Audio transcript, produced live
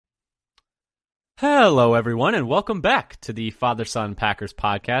Hello, everyone, and welcome back to the Father-Son Packers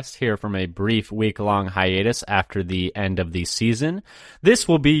podcast, here from a brief week-long hiatus after the end of the season. This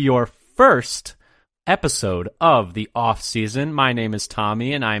will be your first episode of the off-season. My name is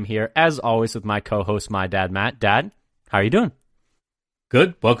Tommy, and I'm here, as always, with my co-host, my dad, Matt. Dad, how are you doing?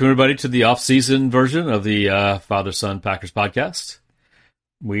 Good. Welcome, everybody, to the off-season version of the Father-Son Packers podcast.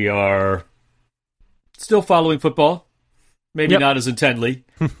 We are still following football, maybe not as intently.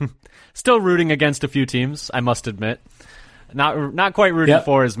 Still rooting against a few teams, I must admit. Not quite rooting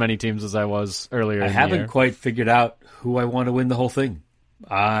for as many teams as I was earlier. I haven't quite figured out who I want to win the whole thing.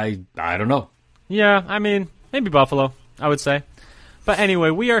 I don't know. Yeah, I mean, maybe Buffalo, I would say. But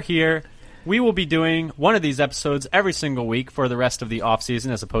anyway, we are here. We will be doing one of these episodes every single week for the rest of the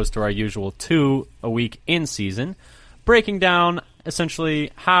offseason, as opposed to our usual 2 a week in season, breaking down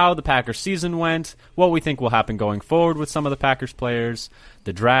essentially how the Packers season went, what we think will happen going forward with some of the Packers players,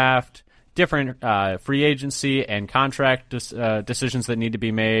 the draft, different free agency and contract decisions that need to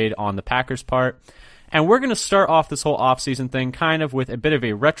be made on the Packers' part. And we're going to start off this whole offseason thing kind of with a bit of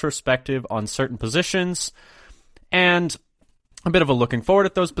a retrospective on certain positions and a bit of a looking forward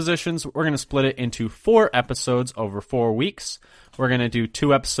at those positions. We're going to split it into 4 episodes over 4 weeks. We're going to do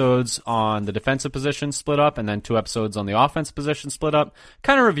 2 episodes on the defensive position split up, and then 2 episodes on the offensive position split up,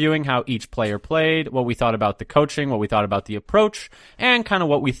 kind of reviewing how each player played, what we thought about the coaching, what we thought about the approach, and kind of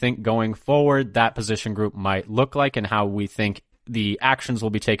what we think going forward that position group might look like and how we think the actions will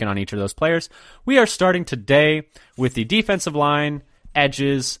be taken on each of those players. We are starting today with the defensive line,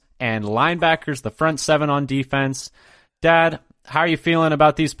 edges, and linebackers, the front 7 on defense. Dad, how are you feeling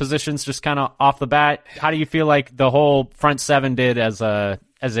about these positions just kind of off the bat? How do you feel like the whole front 7 did as an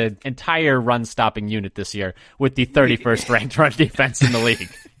entire run-stopping unit this year with the 31st ranked run defense in the league?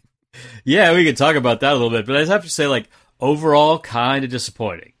 Yeah, we could talk about that a little bit, but I just have to say, overall, kind of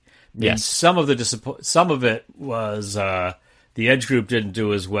disappointing. Yes. Some of it was the edge group didn't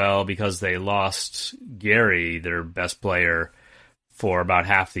do as well because they lost Gary, their best player, for about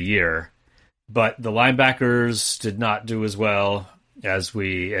half the year. But the linebackers did not do as well as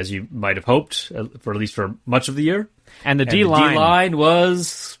you might have hoped, for at least for much of the year. And the D-line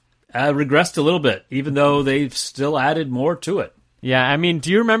was regressed a little bit, even though they've still added more to it. Yeah, I mean,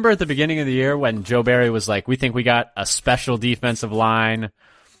 do you remember at the beginning of the year when Joe Barry was like, we think we got a special defensive line,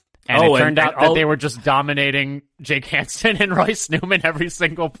 and it turned out that they were just dominating Jake Hansen and Royce Newman every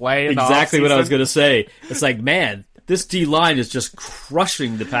single play in the Exactly what I was offseason? going to say. It's like, man, this D-line is just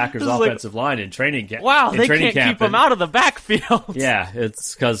crushing the Packers' offensive line in training camp. Wow, they can't keep them out of the backfield. Yeah,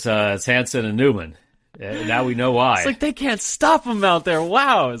 it's because it's Hansen and Newman. Now we know why. It's like they can't stop them out there.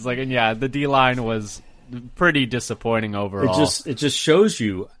 Wow. It's like, and yeah, the D-line was pretty disappointing overall. It just shows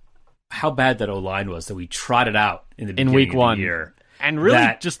you how bad that O-line was that we trotted out in the beginning week 1 of the year. And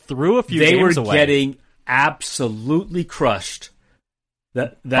really just threw a few games away. They were getting absolutely crushed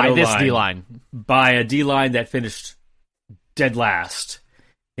that by O-line, this D-line. By a D-line that finished dead last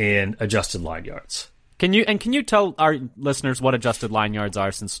in adjusted line yards. Can you tell our listeners what adjusted line yards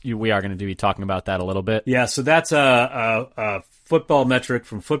are, since we are going to be talking about that a little bit? Yeah, so that's a football metric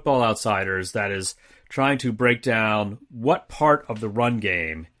from Football Outsiders that is trying to break down what part of the run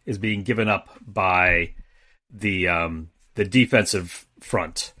game is being given up by the defensive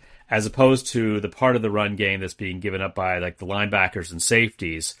front, as opposed to the part of the run game that's being given up by the linebackers and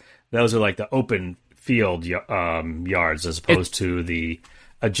safeties. Those are the open field yards as opposed to the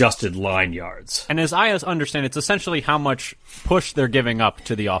adjusted line yards. And as I understand, it's essentially how much push they're giving up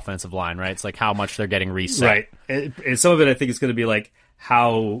to the offensive line, right? It's like how much they're getting reset. Right. And some of it, I think, is going to be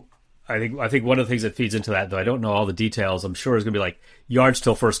how... I think one of the things that feeds into that, though I don't know all the details, I'm sure is going to be yards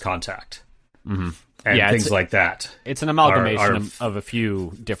till first contact. Mm-hmm. And things like that. It's an amalgamation of a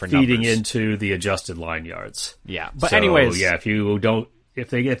few different feeding numbers. into the adjusted line yards. Yeah. But so, anyways... yeah,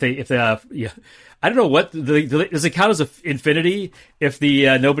 I don't know what does it count as infinity if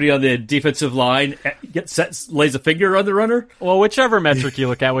the nobody on the defensive line lays a finger on the runner? Well, whichever metric you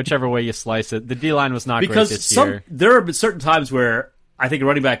look at, whichever way you slice it, the D-line was not great this year. There are certain times where I think a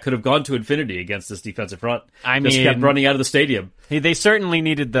running back could have gone to infinity against this defensive front. Just kept running out of the stadium. They certainly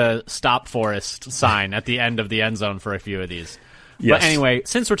needed the stop Forrest sign at the end of the end zone for a few of these. Yes. But anyway,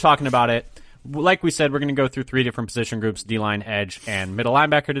 since we're talking about it, like we said, we're going to go through 3 different position groups: D-line, edge, and middle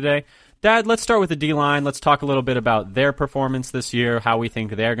linebacker today. Dad, let's start with the D-line. Let's talk a little bit about their performance this year, how we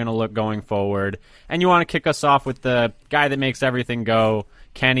think they're going to look going forward. And you want to kick us off with the guy that makes everything go,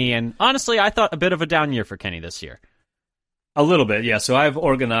 Kenny. And honestly, I thought a bit of a down year for Kenny this year. A little bit, yeah. So I've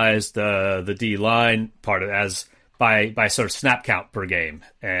organized the D-line part as by sort of snap count per game,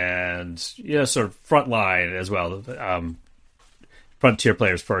 and sort of front line as well. frontier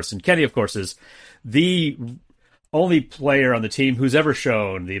players first. And Kenny, of course, is the only player on the team who's ever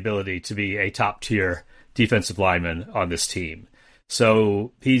shown the ability to be a top-tier defensive lineman on this team.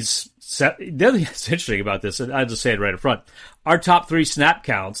 So he's set. The other thing that's interesting about this, and I'll just say it right up front, our top 3 snap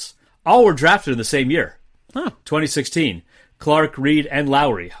counts all were drafted in the same year, 2016. Clark, Reed, and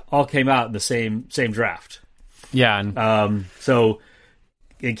Lowry all came out in the same draft. Yeah. And so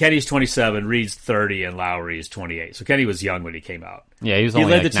and Kenny's 27, Reed's 30, and Lowry is 28. So Kenny was young when he came out. Yeah, he was only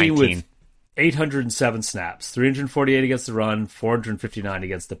led like the team 19. with 807 snaps, 348 against the run, 459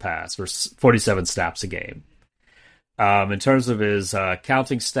 against the pass, for 47 snaps a game. In terms of his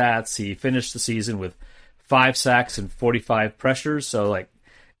counting stats, he finished the season with 5 sacks and 45 pressures. So, like,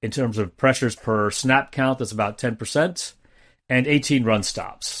 in terms of pressures per snap count, that's about 10%, and 18 run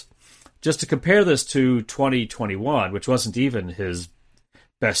stops. Just to compare this to 2021, which wasn't even his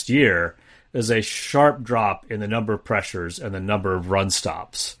best year, is a sharp drop in the number of pressures and the number of run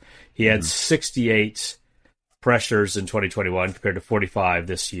stops. He had 68 pressures in 2021 compared to 45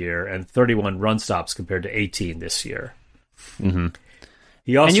 this year, and 31 run stops compared to 18 this year. Mm-hmm.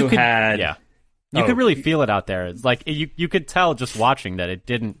 He also had... Yeah. You could really feel it out there. It's like you could tell just watching that it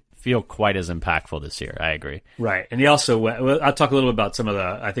didn't feel quite as impactful this year. I agree. Right. And he also... I'll talk a little about some of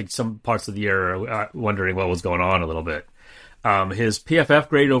the... I think some parts of the year are wondering what was going on a little bit. His PFF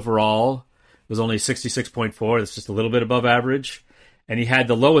grade overall was only 66.4. That's just a little bit above average. And he had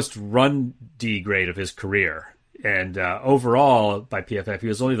the lowest run D grade of his career. And overall, by PFF, he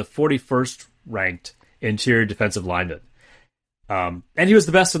was only the 41st ranked interior defensive lineman. And he was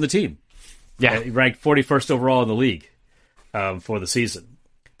the best on the team. Yeah. He ranked 41st overall in the league for the season.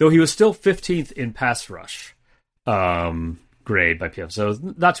 Though he was still 15th in pass rush grade by PFF. So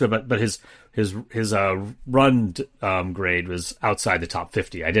not too bad, but his run grade was outside the top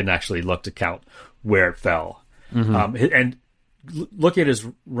 50. I didn't actually look to count where it fell. Mm-hmm. And looking at his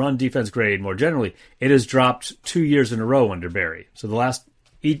run defense grade more generally, it has dropped 2 years in a row under Barry. So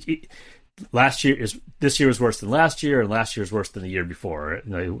this year was worse than last year, and last year was worse than the year before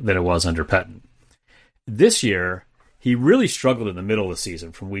than it was under Pettin. This year, he really struggled in the middle of the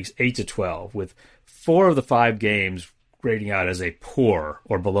season from weeks 8 to 12, with 4 of the 5 games grading out as a poor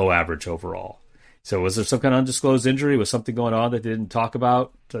or below average overall. So was there some kind of undisclosed injury? Was something going on that they didn't talk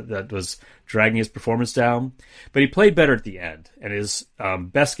about that was dragging his performance down? But he played better at the end, and his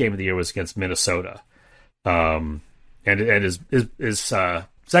best game of the year was against Minnesota. And his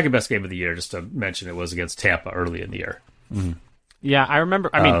second best game of the year, just to mention, it was against Tampa early in the year. Mm-hmm. Yeah, I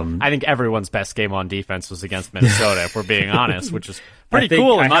remember. I mean, I think everyone's best game on defense was against Minnesota, if we're being honest, which is pretty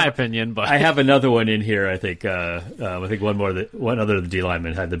cool in my opinion. But I have another one in here. I think one other of the D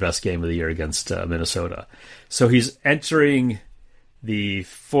linemen had the best game of the year against Minnesota. So he's entering the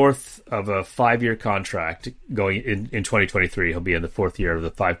 4th of a 5-year contract going in 2023. He'll be in the 4th year of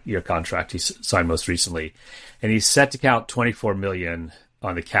the 5-year contract he signed most recently, and he's set to count $24 million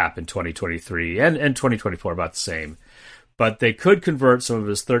on the cap in 2023 and 2024, about the same. But they could convert some of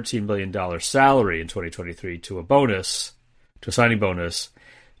his $13 million salary in 2023 to a signing bonus,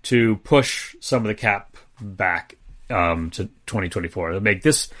 to push some of the cap back to 2024. It'll make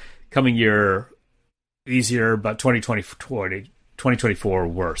this coming year easier, but 2024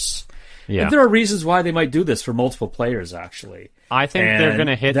 worse. Yeah. And there are reasons why they might do this for multiple players, actually. I think they're going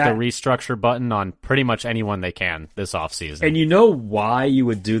to hit the restructure button on pretty much anyone they can this offseason. And you know why you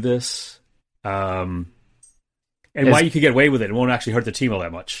would do this? And why you could get away with it, it won't actually hurt the team all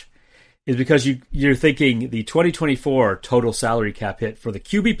that much, is because you're thinking the 2024 total salary cap hit for the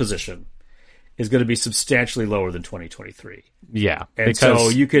QB position is going to be substantially lower than 2023. Yeah. And so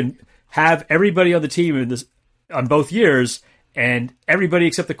you can have everybody on the team on both years, and everybody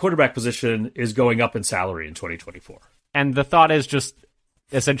except the quarterback position is going up in salary in 2024. And the thought is just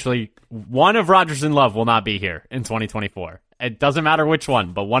essentially one of Rodgers and Love will not be here in 2024. It doesn't matter which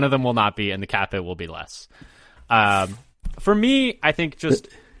one, but one of them will not be, and the cap hit will be less. For me, I think just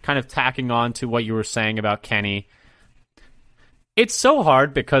kind of tacking on to what you were saying about Kenny, it's so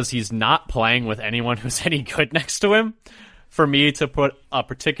hard because he's not playing with anyone who's any good next to him for me to put a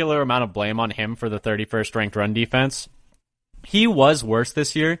particular amount of blame on him for the 31st ranked run defense. He was worse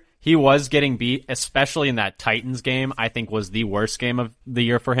this year. He was getting beat, especially in that Titans game, I think was the worst game of the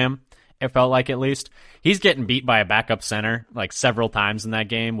year for him. It felt like, at least. He's getting beat by a backup center like several times in that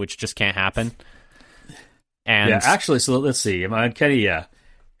game, which just can't happen. And yeah, actually, so let's see. On Kenny,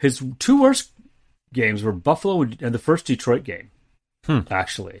 his 2 worst games were Buffalo and the first Detroit game,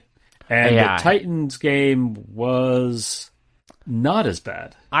 actually. And the Titans game was not as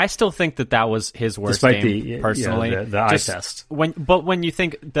bad. I still think that was his worst Despite game, personally. The eye test. When you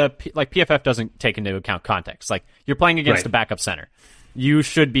think PFF doesn't take into account context. Like, you're playing against a backup center. You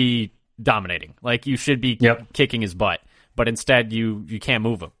should be dominating. Like, you should be kicking his butt. But instead, you can't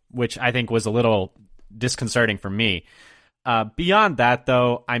move him, which I think was a little disconcerting for me. Beyond that,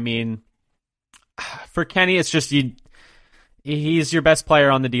 though, I mean, for Kenny, it's just he's your best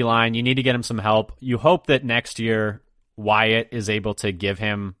player on the D-line. You need to get him some help. You hope that next year Wyatt is able to give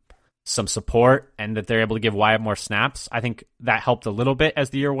him some support and that they're able to give Wyatt more snaps. I think that helped a little bit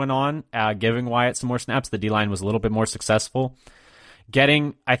as the year went on, giving Wyatt some more snaps. The D-line was a little bit more successful.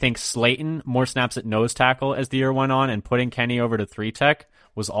 Getting, I think, Slayton more snaps at nose tackle as the year went on and putting Kenny over to 3-tech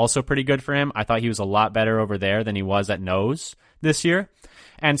was also pretty good for him. I thought he was a lot better over there than he was at nose this year.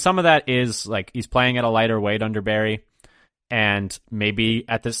 And some of that is, like, he's playing at a lighter weight under Barry. And maybe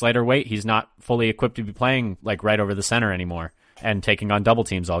at this lighter weight, he's not fully equipped to be playing like right over the center anymore and taking on double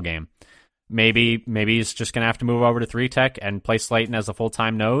teams all game. Maybe he's just going to have to move over to 3-tech and play Slayton as a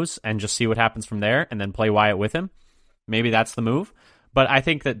full-time nose and just see what happens from there and then play Wyatt with him. Maybe that's the move. But I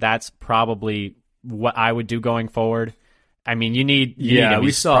think that's probably what I would do going forward. I mean, you need him.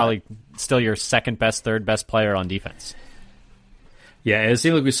 He's probably still your second best, third best player on defense. Yeah, it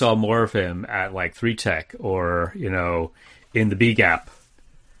seemed like we saw more of him at like 3-tech or, in the B gap,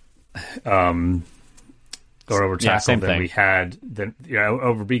 or over tackle than we had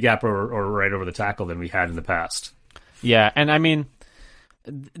over B gap or right over the tackle than we had in the past. Yeah, and I mean,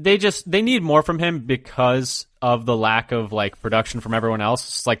 they need more from him because of the lack of like production from everyone else.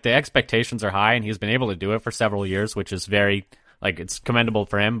 It's like the expectations are high, and he's been able to do it for several years, which is very it's commendable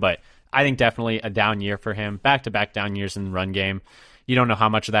for him. But I think definitely a down year for him, back-to-back down years in the run game. You don't know how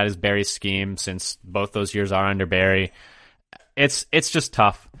much of that is Barry's scheme since both those years are under Barry. It's just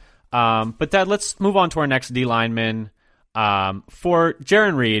tough. But let's move on to our next D lineman. For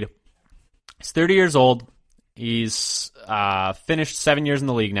Jarran Reed, he's 30 years old. He's finished 7 years in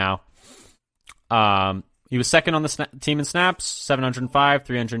the league now. He was second on the team in snaps, 705,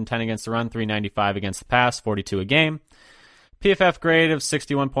 310 against the run, 395 against the pass, 42 a game. PFF grade of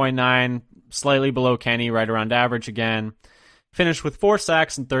 61.9, slightly below Kenny, right around average again. Finished with 4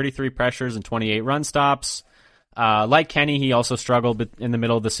 sacks and 33 pressures and 28 run stops. Like Kenny, he also struggled in the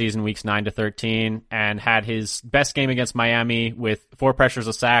middle of the season, weeks 9 to 13, and had his best game against Miami with 4 pressures,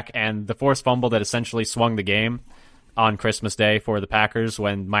 a sack, and the forced fumble that essentially swung the game on Christmas Day for the Packers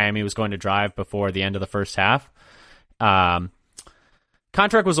when Miami was going to drive before the end of the first half.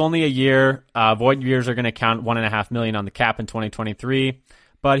 Contract was only a year. Void years are going to count $1.5 million on the cap in 2023.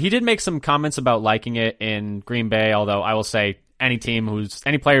 But he did make some comments about liking it in Green Bay, although I will say any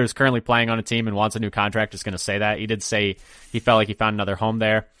player who's currently playing on a team and wants a new contract is going to say that. He did say he felt like he found another home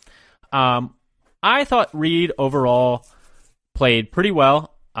there. I thought Reed overall played pretty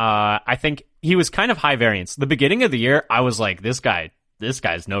well. I think he was kind of high variance. The beginning of the year, I was like, this guy's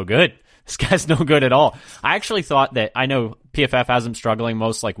no good. This guy's no good at all. I actually thought that, I know PFF has him struggling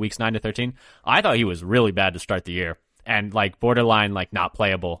most like weeks 9 to 13. I thought he was really bad to start the year and like borderline like not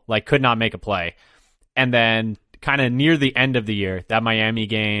playable, like could not make a play. And then kind of near the end of the year, that Miami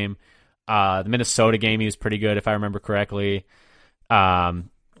game, the Minnesota game, he was pretty good if I remember correctly. And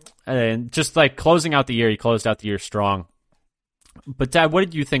just like closing out the year, he closed out the year strong. But Dad, what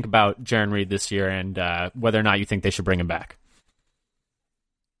did you think about Jarran Reed this year and whether or not you think they should bring him back?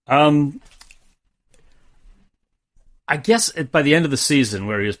 I guess by the end of the season,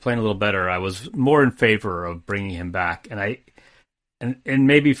 where he was playing a little better, I was more in favor of bringing him back, and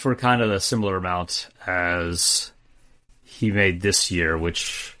maybe for kind of a similar amount as he made this year,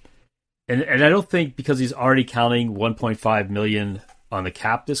 which, and I don't think because he's already counting $1.5 million on the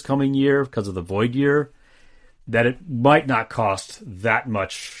cap this coming year because of the void year, that it might not cost that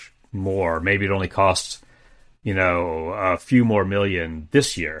much more. Maybe it only costs, a few more million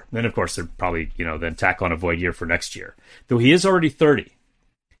this year. Then, of course, they're probably, then tack on a void year for next year. Though he is already 30.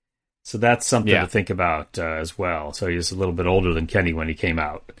 So that's something to think about as well. So he's a little bit older than Kenny when he came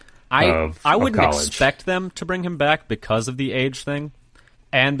out I wouldn't college. Expect them to bring him back because of the age thing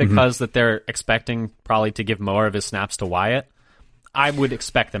and because that they're expecting probably to give more of his snaps to Wyatt. I would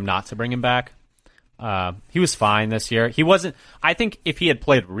expect them not to bring him back. He was fine this year. He wasn't. I think if he had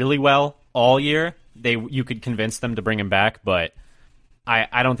played really well all year, you could convince them to bring him back. But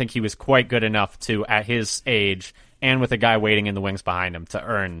I don't think he was quite good enough to, at his age and with a guy waiting in the wings behind him, to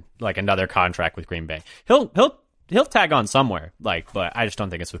earn like another contract with Green Bay. He'll tag on somewhere, but I just don't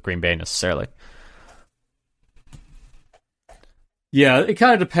think it's with Green Bay necessarily. Yeah, it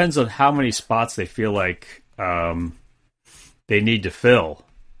kind of depends on how many spots they feel like they need to fill.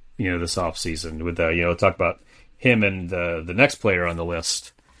 This offseason with talk about him and the next player on the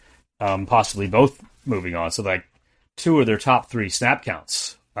list, possibly both moving on. So like 2 of their top 3 snap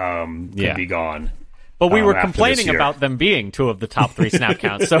counts could be gone. But we were complaining about them being 2 of the top 3 snap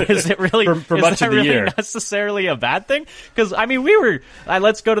counts. So is it really for much that of the really year necessarily a bad thing? Because I mean, we were.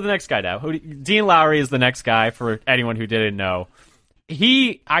 Let's go to the next guy now. Dean Lowry is the next guy. For anyone who didn't know,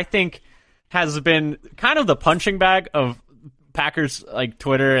 he I think has been kind of the punching bag of Packers like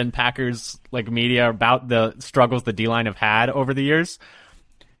Twitter and Packers like media about the struggles the D-line have had over the years.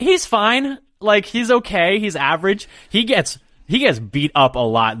 He's fine. Like, he's okay. He's average. He gets beat up a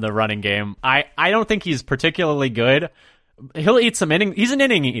lot in the running game. I don't think he's particularly good. He'll eat some innings. He's an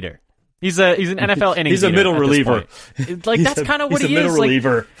inning eater. He's an NFL inning. He's a middle reliever. Like, that's kind of what he is. He's a middle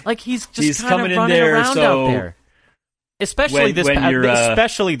reliever. Like he's just kind of running around out there. Especially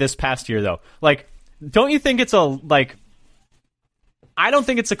especially this past year, though. Like, don't you think it's I don't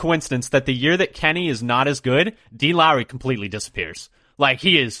think it's a coincidence that the year that Kenny is not as good, Dean Lowry completely disappears. Like,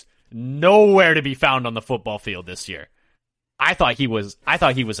 he is nowhere to be found on the football field this year. I thought he was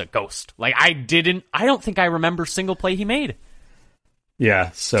a ghost. Like, I don't think I remember a single play he made.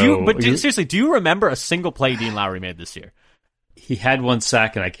 Yeah, so... Seriously, do you remember a single play Dean Lowry made this year? He had 1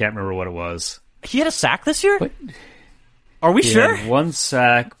 sack, and I can't remember what it was. He had a sack this year? What? Are we sure? He had 1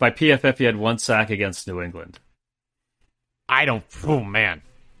 sack. By PFF, he had 1 sack against New England. Oh, man.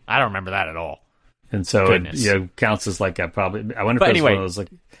 I don't remember that at all. And so it counts as like I wonder if it was one of those like.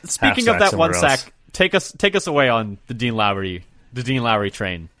 Speaking of that 1 sack, take us away on the Dean Lowry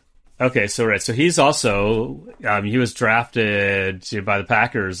train. Okay, so he's also he was drafted by the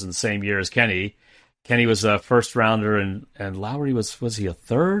Packers in the same year as Kenny. Kenny was a first rounder, and Lowry was he a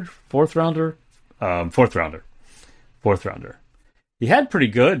fourth rounder? Fourth rounder. He had pretty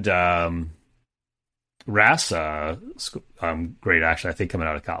good RAS grade, actually, I think, coming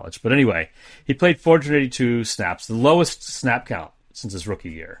out of college. But anyway, he played 482 snaps, the lowest snap count since his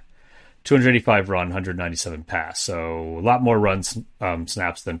rookie year. 285 run, 197 pass. So a lot more runs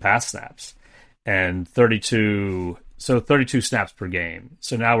snaps than pass snaps. And 32 snaps per game.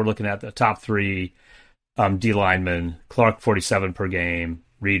 So now we're looking at the top 3 D linemen. Clark, 47 per game.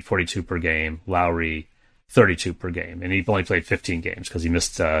 Reed, 42 per game. Lowry, 32 per game. And he only played 15 games because he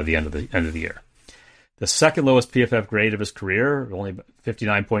missed the end of the year. The second lowest PFF grade of his career, only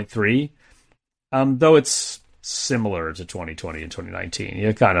 59.3, though it's similar to 2020 and 2019.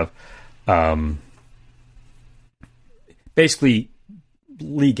 You kind of basically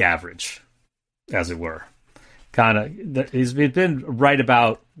league average, as it were. Kind of, he's been right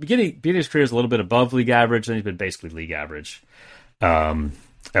about beginning of his career is a little bit above league average, and he's been basically league average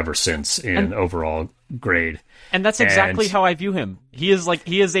ever since in overall grade. And that's exactly how I view him. He is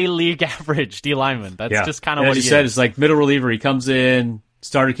a league average D lineman. That's just kind of what he said. It's like middle reliever. He comes in,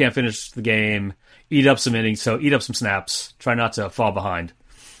 starter can't finish the game, eat up some innings, so eat up some snaps. Try not to fall behind.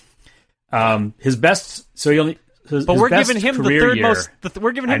 His best. So he only. But we're giving him the third most.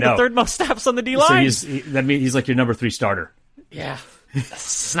 We're giving him the third most snaps on the D line. So that means he's like your number 3 starter. Yeah,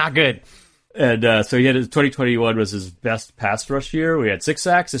 it's not good. And so he had 2021 was his best pass rush year. We had 6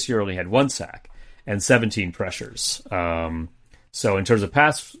 sacks. This year only had 1 sack and 17 pressures. So in terms of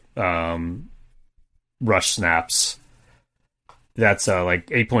pass rush snaps, that's like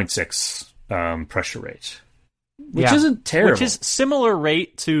 8.6 pressure rate, which isn't terrible. Which is similar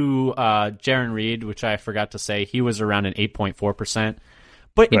rate to Jaron Reed, which I forgot to say. He was around an 8.4%.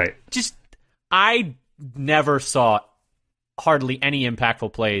 But I never saw hardly any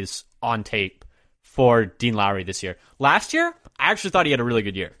impactful plays on tape for Dean Lowry this year. Last year, I actually thought he had a really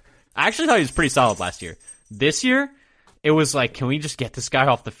good year. I actually thought he was pretty solid last year. This year, it was like, can we just get this guy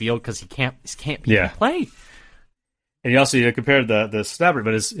off the field because he can't play. And you also compared the snap rate,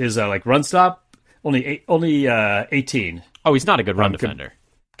 but his like run stop only 18. Oh, he's not a good run defender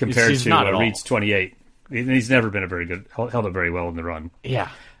compared to Reed's 28. He's never been a very good held up very well in the run. Yeah.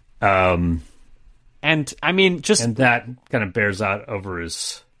 And I mean, and that kind of bears out over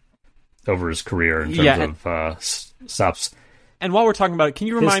his career in terms of stops. And while we're talking about it, can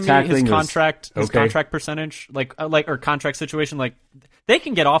you remind me his contract percentage, or contract situation? Like, they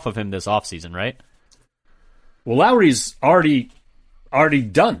can get off of him this offseason, right? Well, Lowry's already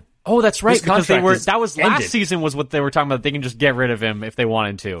done. Oh, that's right. Because that was ended. Last season was what they were talking about. They can just get rid of him if they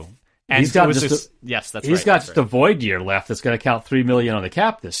wanted to. And he's got he's got just a void year left that's going to count $3 million on the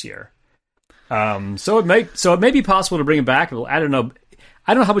cap this year. So it may be possible to bring him back. I don't know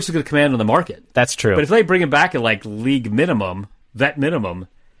how much he's going to command on the market. That's true. But if they bring him back at like league minimum, vet minimum,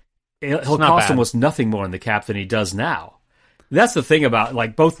 he'll cost almost nothing more in the cap than he does now. That's the thing about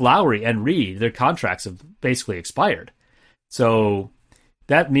like both Lowry and Reed, their contracts have basically expired. So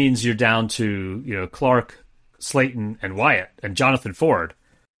that means you're down to Clark, Slayton and Wyatt and Jonathan Ford.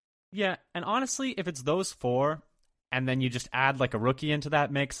 Yeah, and honestly, if it's those four, and then you just add like a rookie into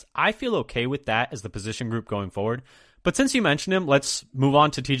that mix, I feel okay with that as the position group going forward. But since you mentioned him, let's move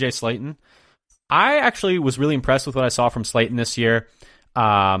on to TJ Slayton. I actually was really impressed with what I saw from Slayton this year.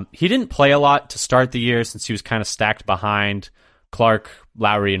 He didn't play a lot to start the year since he was kind of stacked behind Clark,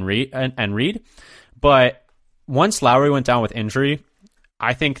 Lowry, and Reed. But once Lowry went down with injury,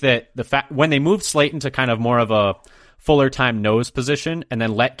 I think that when they moved Slayton to kind of more of a fuller time nose position and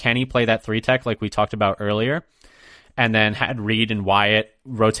then let Kenny play that 3-tech like we talked about earlier, and then had Reed and Wyatt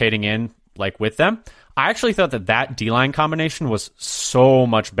rotating in like with them, I actually thought that D-line combination was so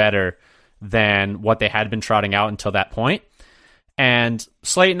much better than what they had been trotting out until that point. And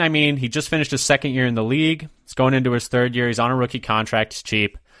Slayton, I mean, he just finished his second year in the league. He's going into his third year. He's on a rookie contract. He's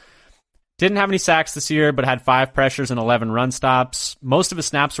cheap. Didn't have any sacks this year, but had 5 pressures and 11 run stops. Most of his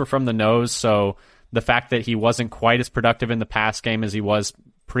snaps were from the nose, so the fact that he wasn't quite as productive in the pass game as he was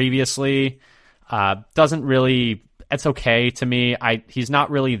previously doesn't really... It's okay to me. He's not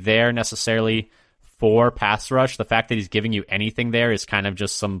really there necessarily for pass rush. The fact that he's giving you anything there is kind of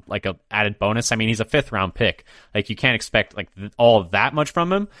just some like a added bonus. I mean, he's a 5th round pick. Like you can't expect like all of that much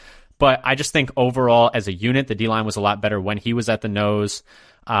from him. But I just think overall as a unit, the D-line was a lot better when he was at the nose.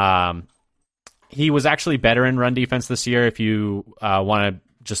 He was actually better in run defense this year. If you want to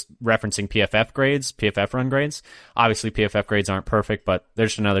just referencing PFF run grades. Obviously PFF grades aren't perfect, but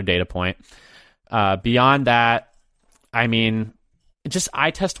there's another data point. Beyond that, I mean, just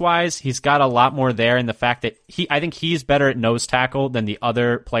eye test wise, he's got a lot more there in the fact that I think he's better at nose tackle than the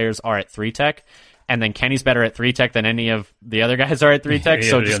other players are at 3-tech. And then Kenny's better at 3-tech than any of the other guys are at 3-tech.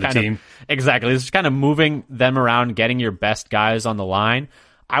 So just kind of, exactly, it's just kind of moving them around, getting your best guys on the line.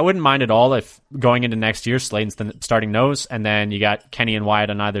 I wouldn't mind at all if going into next year, Slayton's the starting nose, and then you got Kenny and Wyatt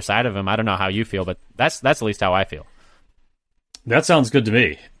on either side of him. I don't know how you feel, but that's at least how I feel. That sounds good to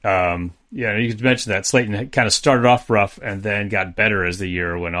me. Yeah, you could mention that Slayton kind of started off rough and then got better as the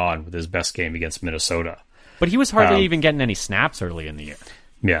year went on with his best game against Minnesota. But he was hardly even getting any snaps early in the year.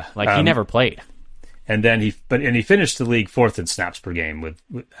 Yeah, like he never played. And then he finished the league 4th in snaps per game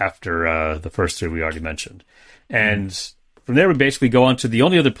after the first 3 we already mentioned. And from there we basically go on to the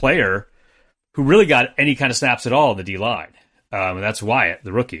only other player who really got any kind of snaps at all in the D-line. And that's Wyatt,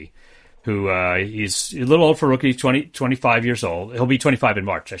 the rookie, who he's a little old for a rookie, 25 years old. He'll be 25 in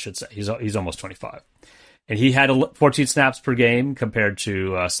March, I should say. He's almost 25. And he had 14 snaps per game compared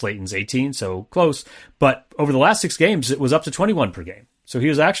to Slayton's 18, so close. But over the last 6 games, it was up to 21 per game. So he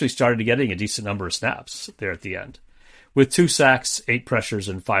was actually started to getting a decent number of snaps there at the end, with 2 sacks, 8 pressures,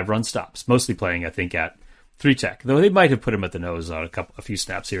 and 5 run stops, mostly playing, I think, at 3-tech, though they might have put him at the nose on a few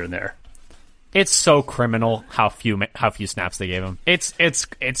snaps here and there. It's so criminal how few snaps they gave him. It's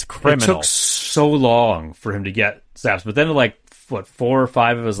criminal. It took so long for him to get snaps, but then like 4 or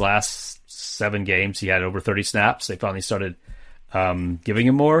 5 of his last 7 games, he had over 30 snaps. They finally started giving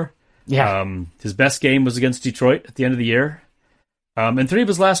him more. Yeah. His best game was against Detroit at the end of the year. And 3 of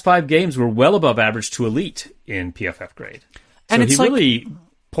his last 5 games were well above average to elite in PFF grade. So and it's he really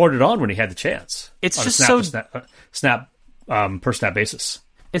poured it on when he had the chance. It's on just a snap per snap basis.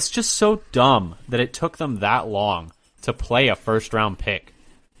 It's just so dumb that it took them that long to play a first-round pick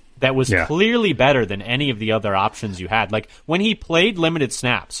that was clearly better than any of the other options you had. Like, when he played limited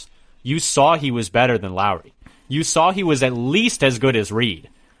snaps, you saw he was better than Lowry. You saw he was at least as good as Reed.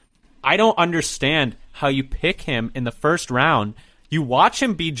 I don't understand how you pick him in the first round. You watch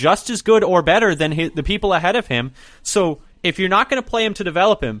him be just as good or better than the people ahead of him. So if you're not going to play him to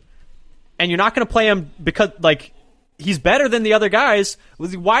develop him, and you're not going to play him because, like, he's better than the other guys,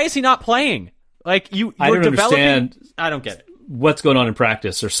 why is he not playing? Like, you're developing. I don't get it. What's going on in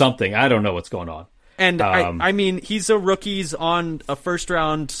practice or something? I don't know what's going on. And I mean, he's a rookie. He's on a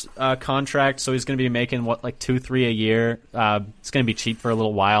first-round contract, so he's going to be making, like 2-3 a year. It's going to be cheap for a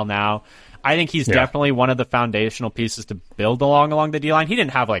little while now. I think he's definitely one of the foundational pieces to build along the D-line. He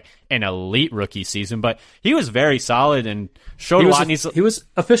didn't have like an elite rookie season, but he was very solid and showed a lot. He was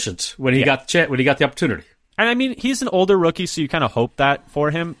efficient when he got the opportunity. And I mean, he's an older rookie, so you kind of hope that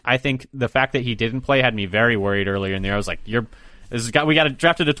for him. I think the fact that he didn't play had me very worried earlier in the year. I was like, we got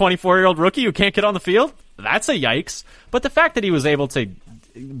drafted a 24-year-old rookie who can't get on the field? That's a yikes. But the fact that he was able to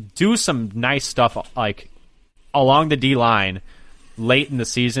do some nice stuff like along the D-line late in the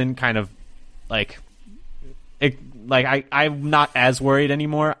season, kind of I'm not as worried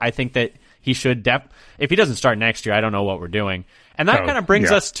anymore. I think that he should if he doesn't start next year, I don't know what we're doing. And that kind of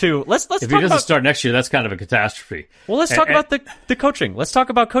brings us to let's if he doesn't start next year, that's kind of a catastrophe. Well, let's talk about the coaching. Let's talk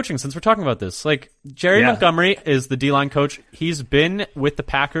about coaching since we're talking about this. Like, Jerry Montgomery is the D-line coach. He's been with the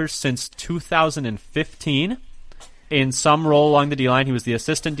Packers since 2015. in some role along the D-line. He was the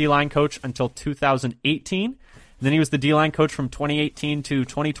assistant D-line coach until 2018. Then he was the D-line coach from 2018 to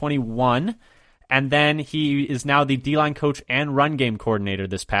 2021. And then he is now the D-line coach and run game coordinator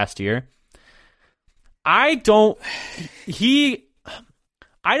this past year. I don't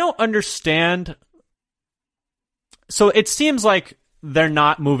understand. So it seems like they're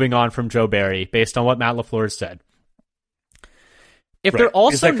not moving on from Joe Barry based on what Matt LaFleur said. If they're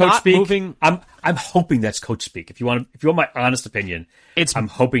also not moving, I'm hoping that's coach speak. If you want my honest opinion, I'm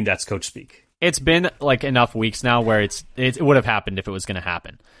hoping that's coach speak. It's been like enough weeks now where it would have happened if it was going to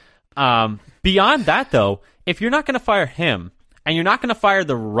happen. Beyond that, though, if you're not going to fire him and you're not going to fire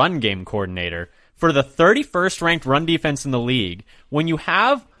the run game coordinator for the 31st ranked run defense in the league, when you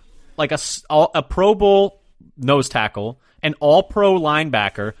have like a Pro Bowl nose tackle, an all-pro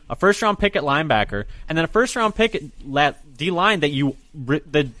linebacker, a first-round pick at linebacker, and then a first-round pick at D-line that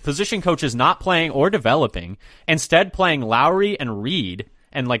the position coach is not playing or developing, instead playing Lowry and Reed,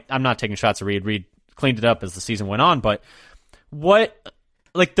 and like I'm not taking shots at Reed. Reed cleaned it up as the season went on, but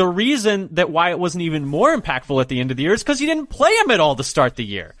the reason that why it wasn't even more impactful at the end of the year is because he didn't play him at all to start the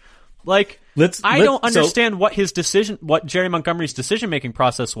year. I don't understand what Jerry Montgomery's decision-making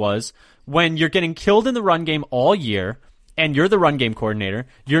process was when you're getting killed in the run game all year, and you're the run game coordinator.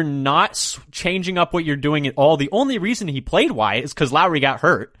 You're not changing up what you're doing at all. The only reason he played Wyatt is because Lowry got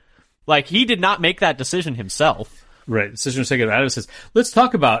hurt. Like, he did not make that decision himself. Right. Decision was taken. Adam says, let's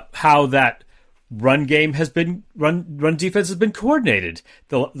talk about how that run game has been, run defense has been coordinated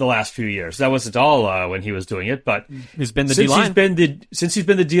the last few years. That wasn't all when he was doing it, but he's been the D-line. Since he's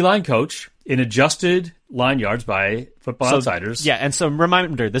been the D-line coach in adjusted line yards by Football Outsiders. Yeah, and so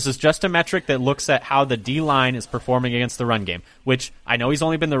reminder, this is just a metric that looks at how the D-line is performing against the run game, which I know he's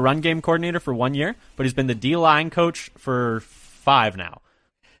only been the run game coordinator for 1 year, but he's been the D-line coach for 5 now.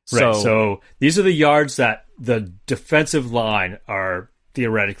 Right, so these are the yards that the defensive line are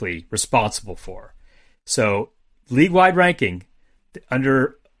theoretically responsible for. So league-wide ranking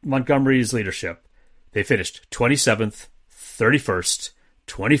under Montgomery's leadership, they finished 27th, 31st,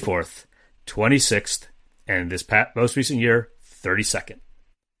 24th, 26th, and this most recent year, 32nd.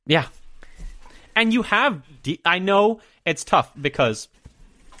 Yeah. And you have... I know it's tough because,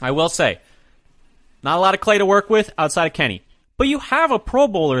 I will say, not a lot of clay to work with outside of Kenny, but you have a Pro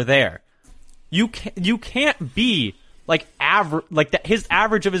Bowler there. You can't be... his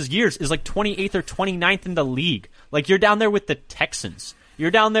average of his years is like 28th or 29th in the league. Like, you're down there with the Texans.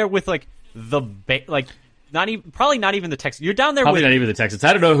 You're down there with probably not even the Texans. You're down there probably not even the Texans.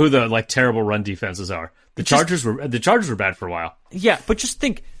 I don't know who the terrible run defenses are. The Chargers were bad for a while. Yeah, but just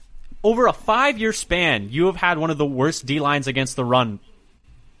think, over a 5-year span, you have had one of the worst D lines against the run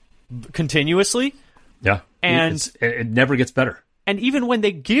continuously. Yeah, and it never gets better. And even when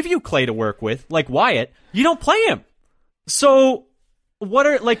they give you clay to work with, like Wyatt, you don't play him. So what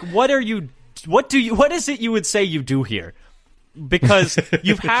is it you would say you do here? Because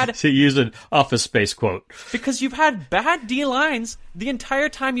you've had to use an Office Space quote. Because you've had bad D lines the entire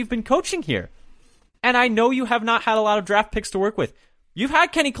time you've been coaching here. And I know you have not had a lot of draft picks to work with. You've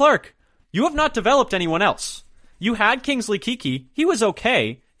had Kenny Clark. You have not developed anyone else. You had Kingsley Keke. He was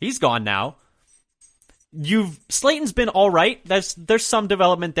okay. He's gone now. Slayton's been all right. There's some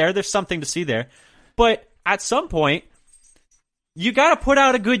development there. There's something to see there. But at some point, you got to put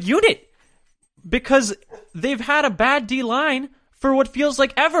out a good unit because they've had a bad D-line for what feels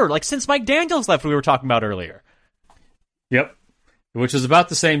like ever, like since Mike Daniels left, we were talking about earlier. Yep, which was about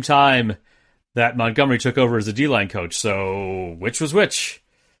the same time that Montgomery took over as a D-line coach. So which was which?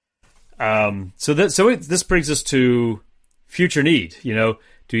 This brings us to future need.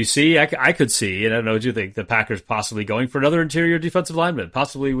 Do you see? I could see, and I don't know. Do you think the Packers possibly going for another interior defensive lineman,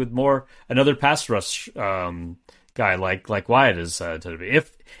 possibly with another pass rush guy like Wyatt is to be?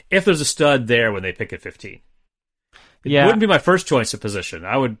 If there's a stud there when they pick at 15, it wouldn't be my first choice of position.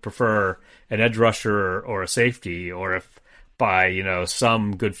 I would prefer an edge rusher or a safety, or if by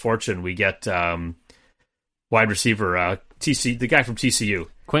some good fortune we get wide receiver the guy from TCU.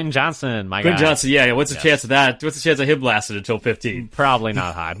 Quentin Johnson, my guy. Quentin Johnson, yeah. What's the chance of that? What's the chance of him lasting until 15? Probably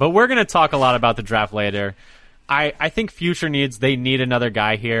not high. But we're going to talk a lot about the draft later. I think future needs, they need another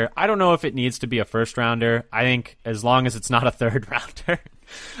guy here. I don't know if it needs to be a first-rounder. I think as long as it's not a third-rounder,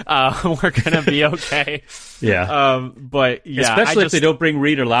 we're going to be okay. Yeah. But, yeah. Especially if they don't bring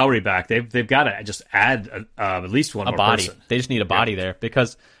Reed or Lowry back. They've got to just add at least one more body. Person. They just need a body there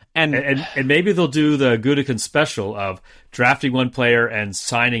because... And maybe they'll do the Gutekunst special of drafting one player and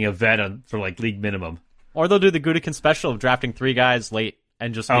signing a vet for league minimum. Or they'll do the Gutekunst special of drafting 3 guys late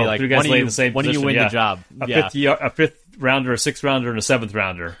and just be like, when do you win the job? A fifth rounder, a 6th rounder, and a 7th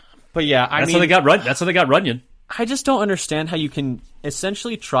rounder. But yeah, that's how they got Runyon. I just don't understand how you can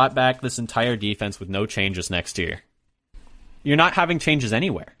essentially trot back this entire defense with no changes next year. You're not having changes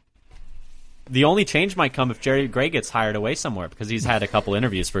anywhere. The only change might come if Jerry Gray gets hired away somewhere because he's had a couple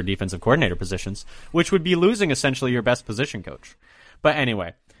interviews for defensive coordinator positions, which would be losing essentially your best position coach. But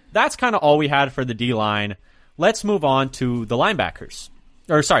anyway, that's kind of all we had for the D-line. Let's move on to the linebackers.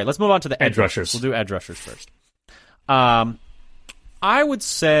 Let's move on to the edge rushers. We'll do edge rushers first. I would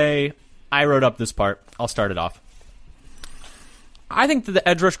say I wrote up this part. I'll start it off. I think that the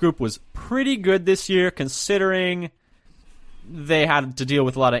edge rush group was pretty good this year considering they had to deal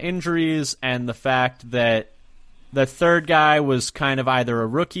with a lot of injuries and the fact that the third guy was kind of either a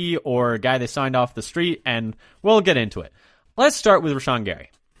rookie or a guy they signed off the street, and we'll get into it. Let's start with Rashawn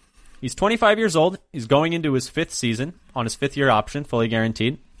Gary. He's 25 years old. He's going into his 5th season on his 5th-year option, fully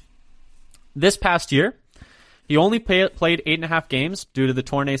guaranteed. This past year, he only played 8.5 games due to the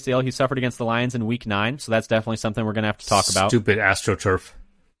torn ACL he suffered against the Lions in Week 9, so that's definitely something we're going to have to talk about. Stupid AstroTurf.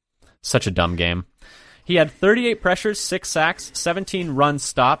 Such a dumb game. He had 38 pressures, 6 sacks, 17 run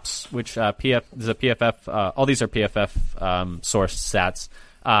stops, which is a PFF. All these are PFF sourced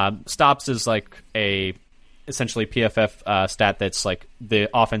stats. Stops is like essentially PFF stat that's like the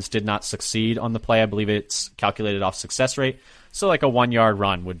offense did not succeed on the play. I believe it's calculated off success rate. So like a 1 yard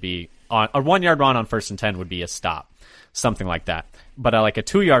run would be a 1 yard run on 1st and 10 would be a stop, something like that. But like a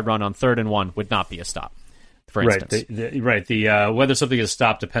 2 yard run on 3rd and 1 would not be a stop. For instance, The whether something is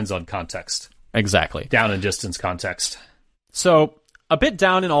stopped depends on context. Exactly. Down and distance context. So a bit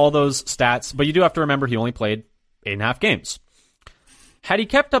down in all those stats, but you do have to remember he only played 8.5 games. Had he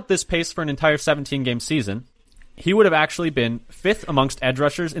kept up this pace for an entire 17-game season, he would have actually been 5th amongst edge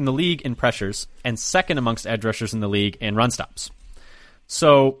rushers in the league in pressures and 2nd amongst edge rushers in the league in run stops.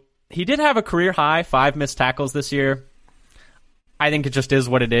 So he did have a career-high 5 missed tackles this year. I think it just is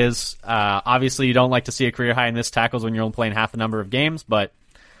what it is. Obviously, you don't like to see a career-high in missed tackles when you're only playing half the number of games, but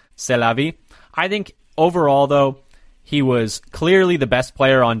c'est la vie. I think overall, though, he was clearly the best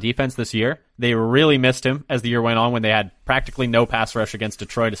player on defense this year. They really missed him as the year went on when they had practically no pass rush against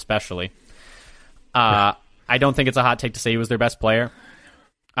Detroit especially. I don't think it's a hot take to say he was their best player.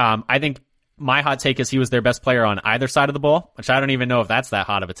 I think my hot take is he was their best player on either side of the ball, which I don't even know if that's that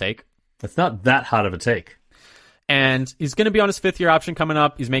hot of a take. It's not that hot of a take. And he's going to be on his 5th-year option coming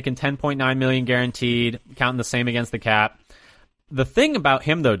up. He's making $10.9 million guaranteed, counting the same against the cap. The thing about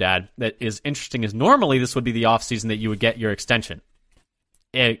him, though, Dad, that is interesting is normally this would be the offseason that you would get your extension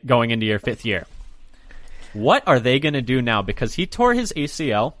going into your 5th year. What are they going to do now? Because he tore his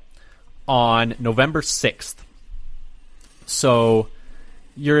ACL on November 6th. So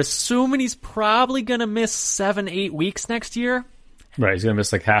you're assuming he's probably going to miss 7-8 weeks next year? Right, he's going to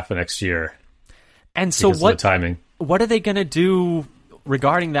miss like half of next year. And so what timing? What are they going to do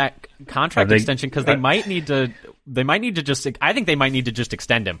regarding that contract extension? Because they might need to. They might need to just. I think they might need to just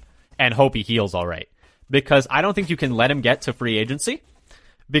extend him and hope he heals all right. Because I don't think you can let him get to free agency.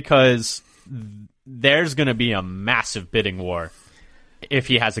 Because there's going to be a massive bidding war if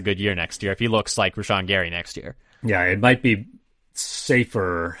he has a good year next year. If he looks like Rashawn Gary next year. Yeah, it might be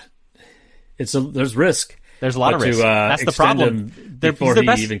safer. There's risk. There's a lot of risk. That's the problem. Before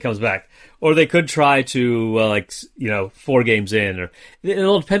he even comes back. Or they could try to, 4 games in. Or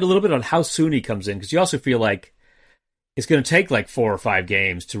it'll depend a little bit on how soon he comes in. Because you also feel like it's going to take like 4 or 5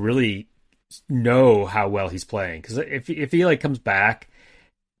 games to really know how well he's playing. Because if he comes back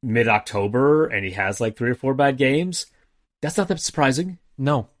mid-October and he has like 3 or 4 bad games, that's not that surprising.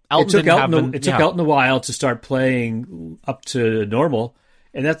 No. It took Elton a while to start playing up to normal.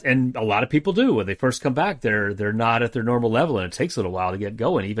 And a lot of people do when they first come back. They're not at their normal level, and it takes a little while to get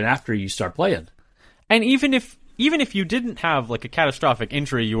going, even after you start playing. And even if you didn't have like a catastrophic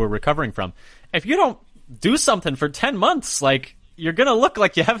injury you were recovering from, if you don't do something for 10 months, like you're gonna look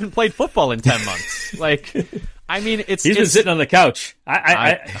like you haven't played football in 10 months. Like, I mean, he's been sitting on the couch.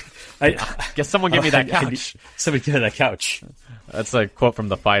 I guess someone give me that couch. Somebody get on that couch. That's a quote from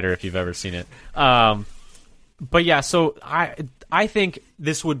The Fighter if you've ever seen it. But yeah, so I think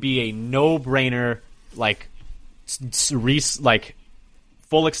this would be a no-brainer, like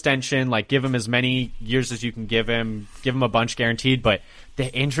full extension, like give him as many years as you can give him a bunch guaranteed, but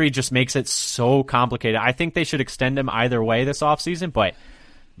the injury just makes it so complicated. I think they should extend him either way this offseason, but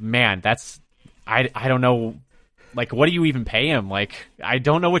man, I don't know, like what do you even pay him? Like I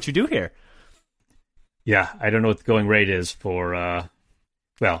don't know what you do here. Yeah, I don't know what the going rate is for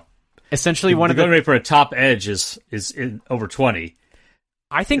essentially the going rate for a top edge is in over 20.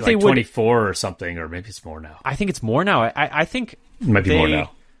 I think like they would 24 or something, or maybe it's more now. I think it's more now. I think it might be more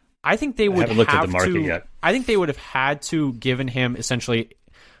now. I think they would haven't looked at the market yet. I think they would have had to given him essentially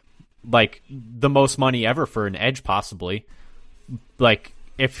like the most money ever for an edge, possibly. Like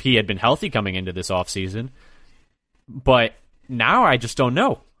if he had been healthy coming into this offseason. But now I just don't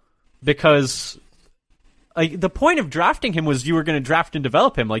know, because like the point of drafting him was you were going to draft and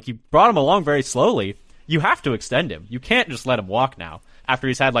develop him. Like you brought him along very slowly. You have to extend him. You can't just let him walk now after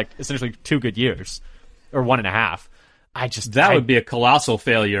he's had like essentially 2 good years or 1.5. That would be a colossal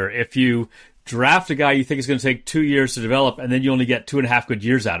failure if you draft a guy you think is going to take 2 years to develop, and then you only get 2.5 good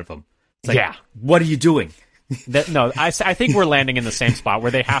years out of him. It's like, yeah. What are you doing? I think we're landing in the same spot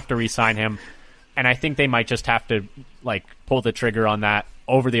where they have to re-sign him, and I think they might just have to like pull the trigger on that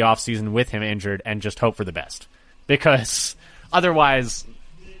over the offseason with him injured and just hope for the best. Because otherwise,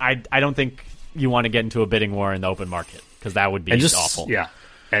 I don't think you want to get into a bidding war in the open market, because that would be awful. Yeah,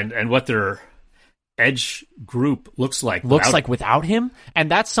 and what their edge group looks like without him,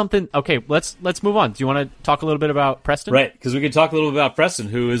 and that's something. Okay, let's move on. Do you want to talk a little bit about Preston? Right, because we can talk a little bit about Preston,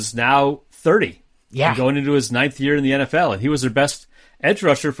 who is now 30. Yeah, and going into his 9th year in the NFL, and he was their best edge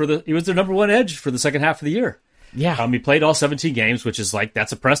rusher he was their number 1 edge for the second half of the year. Yeah, he played all 17 games, which is like,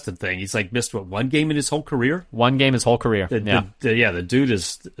 that's a Preston thing. He's like missed 1 game in his whole career. 1 game his whole career. The dude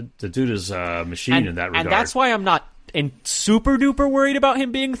is a machine in that regard. And that's why I'm not super duper worried about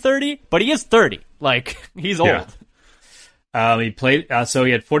him being 30, but he is 30. Like, he's old. Yeah. He played, so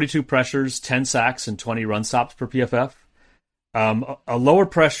he had 42 pressures, 10 sacks, and 20 run stops per PFF. A lower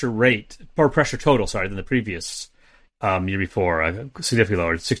pressure rate, or pressure total, than the previous year before, significantly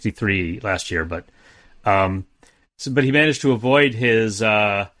lower, 63 last year, but he managed to avoid his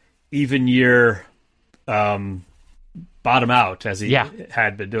even year bottom out, as he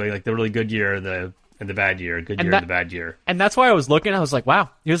had been doing, like the really good year and the bad year, and the bad year. And that's why I was looking, I was like, wow,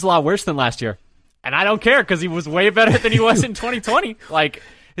 he was a lot worse than last year. And I don't care, because he was way better than he was in 2020. Like,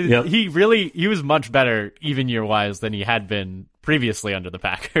 he was much better even year-wise than he had been previously under the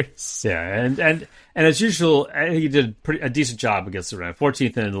Packers. Yeah, and as usual, he did a decent job against the run.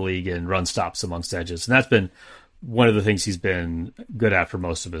 14th in the league in run stops amongst edges. And that's been one of the things he's been good at for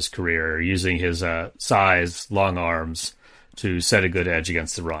most of his career, using his size, long arms to set a good edge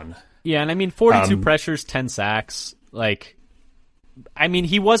against the run. Yeah, and I mean, 42 pressures, 10 sacks. Like, I mean,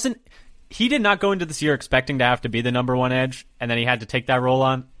 he did not go into this year expecting to have to be the number 1 edge, and then he had to take that role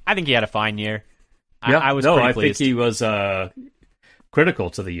on. I think he had a fine year. Yeah, I was pretty pleased. I think he was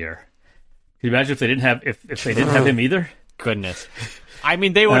critical to the year. Can you imagine if they didn't have him either? Goodness. I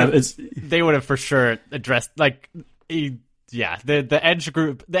mean, they would have for sure addressed, like, the edge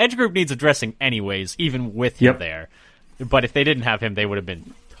group. The edge group needs addressing anyways, even with him there. But if they didn't have him, they would have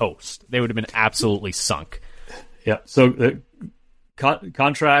been toast. They would have been absolutely sunk. Yeah. So the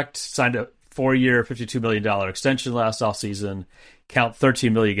contract, signed a 4-year, $52 million extension last offseason. Count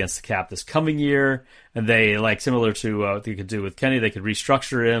 $13 million against the cap this coming year, and they, like, similar to what they could do with Kenny, they could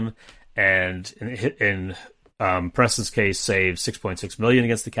restructure him, and in Preston's case, save $6.6 million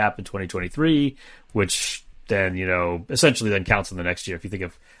against the cap in 2023, which then, essentially then counts in the next year. If you think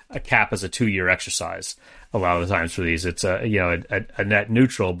of a cap as a 2-year exercise, a lot of the times for these, it's a net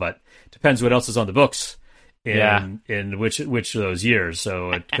neutral, but depends what else is on the books in which of those years. So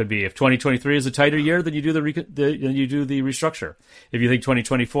it could be, if 2023 is a tighter year, then you do the restructure. If you think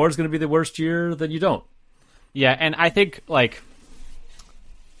 2024 is going to be the worst year, then you don't. Yeah, and I think, like,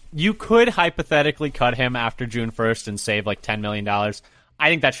 you could hypothetically cut him after June 1st and save like $10 million. I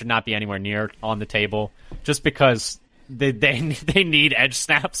think that should not be anywhere near on the table, just because they need edge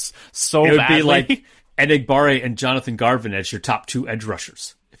snaps so badly. It would be like Enagbare and Jonathan Garvin as your top 2 edge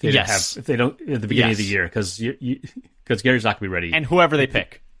rushers. If they don't at the beginning of the year, because Gary's not going to be ready, and whoever they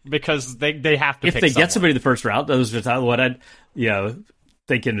pick, because they have to. If they get somebody in the first round, those are what I'd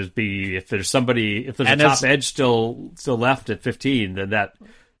they can just be. If there's a top edge still left at 15, then that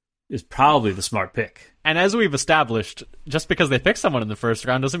is probably the smart pick. And as we've established, just because they pick someone in the first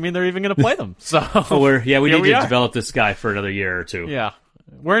round doesn't mean they're even going to play them. So we need to develop this guy for another year or two. Yeah.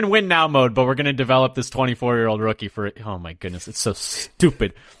 We're in win now mode, but we're going to develop this 24-year-old rookie for it. Oh my goodness, it's so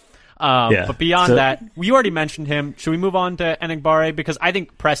stupid. But beyond that, we already mentioned him. Should we move on to Enagbare? Because I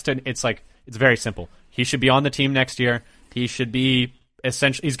think Preston, it's very simple. He should be on the team next year. He should be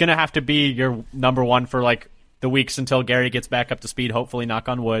essentially. He's going to have to be your number 1 for like the weeks until Gary gets back up to speed. Hopefully, knock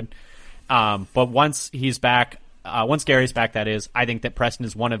on wood. But once he's back, once Gary's back, that is, I think that Preston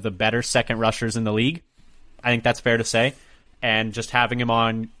is one of the better second rushers in the league. I think that's fair to say. And just having him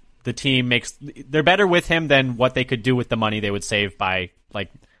on the team they're better with him than what they could do with the money they would save by, like,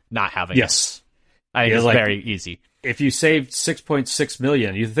 not having him. I think it's very easy. If you saved $6.6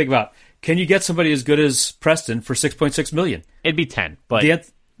 million, you think about, can you get somebody as good as Preston for $6.6 million? It'd be 10, but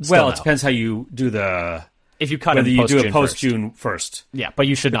it depends how you do the If you cut whether him you do post-June it post-June first. Yeah, but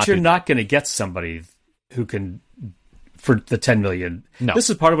you should But not. you're not going to get somebody who can for the $10 million. No.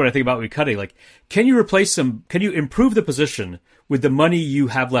 This is part of what I think about recutting. Like, can you replace them? Can you improve the position with the money you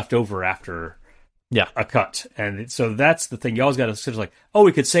have left over after a cut? And so that's the thing. You always got to sort of like, oh,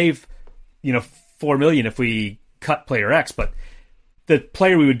 we could save, $4 million if we cut player X, but the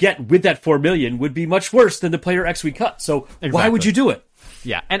player we would get with that $4 million would be much worse than the player X we cut. So why would you do it?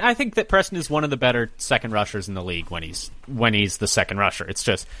 Yeah, and I think that Preston is one of the better second rushers in the league when he's the second rusher. It's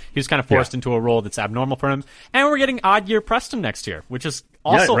just he was kind of forced into a role that's abnormal for him, and we're getting odd year Preston next year, which is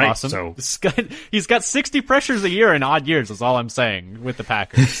also awesome. So. He's got 60 pressures a year in odd years. Is all I'm saying with the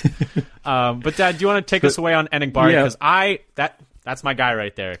Packers. But Dad, do you want to take us away on Enagbare? Because that's my guy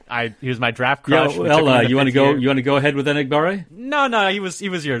right there. He was my draft crush. You want to go? You want to go ahead with Enagbare? No, he was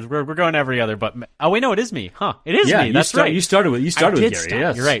yours. We're going every other. But wait, no, it is me. Huh? It is me. That's right. You started with Gary.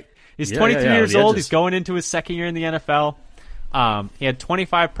 Yes, you're right. He's 23 years old. He's going into his second year in the NFL. He had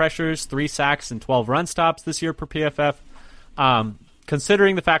 25 pressures, 3 sacks, and 12 run stops this year per PFF.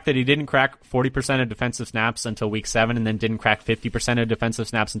 Considering the fact that he didn't crack 40% of defensive snaps until week 7, and then didn't crack 50% of defensive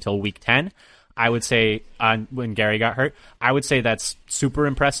snaps until week 10. I would say when Gary got hurt, I would say that's super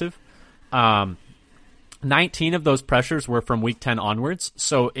impressive. 19 of those pressures were from week 10 onwards.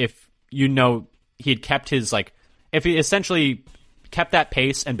 So if he had kept his if he essentially kept that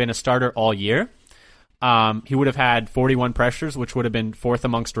pace and been a starter all year, he would have had 41 pressures, which would have been 4th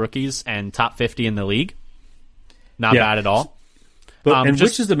amongst rookies and top 50 in the league. Not bad at all. But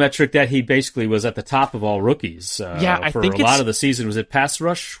which is the metric that he basically was at the top of all rookies? I for think a lot of the season. Was it pass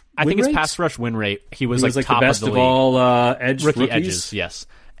rush? I think it's pass rush win rate. He was like top the best of the league. all rookie rookies? Edges. Yes,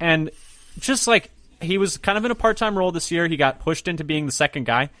 and just he was kind of in a part-time role this year. He got pushed into being the second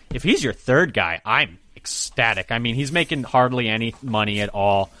guy. If he's your third guy, I'm ecstatic. I mean, he's making hardly any money at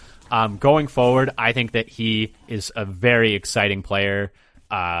all. Going forward, I think that he is a very exciting player.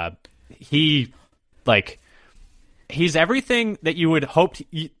 He's everything that you would hope.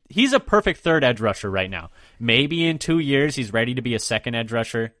 He's a perfect third edge rusher right now. Maybe in 2 years he's ready to be a second edge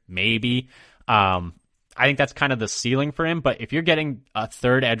rusher. Maybe. I think that's kind of the ceiling for him. But if you're getting a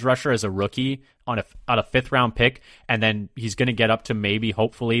third edge rusher as a rookie on a 5th round pick, and then he's going to get up to maybe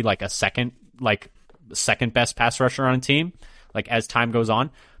hopefully a second best pass rusher on a team, as time goes on,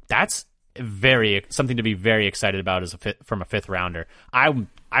 that's something to be very excited about from a 5th rounder.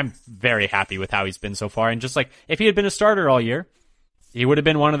 I'm very happy with how he's been so far. And just if he had been a starter all year, he would have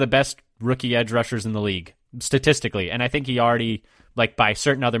been one of the best rookie edge rushers in the league, statistically. And I think he already, by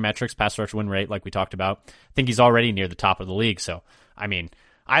certain other metrics, pass rush win rate, like we talked about, I think he's already near the top of the league. So, I mean,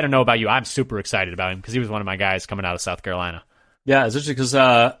 I don't know about you. I'm super excited about him because he was one of my guys coming out of South Carolina. Yeah, it's interesting because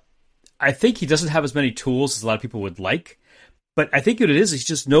I think he doesn't have as many tools as a lot of people would like. But I think what it is, he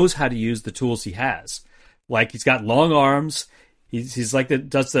just knows how to use the tools he has. He's got long arms. He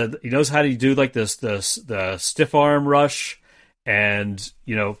knows how to do the stiff arm rush, and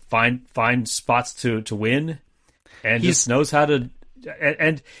find spots to win, and just knows how to.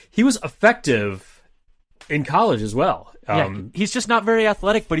 And he was effective in college as well. He's just not very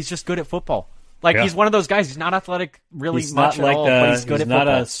athletic, but he's just good at football. He's one of those guys. He's not athletic really much at all, but he's good at football. He's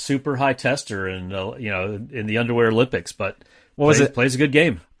not a super high tester in the underwear Olympics, but plays a good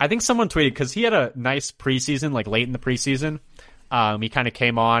game. I think someone tweeted because he had a nice preseason, late in the preseason. He kind of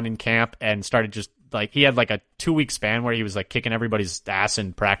came on in camp and started just he had a 2-week span where he was kicking everybody's ass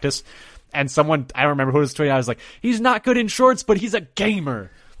in practice. And someone, I don't remember who was tweeting, I was like, he's not good in shorts, but he's a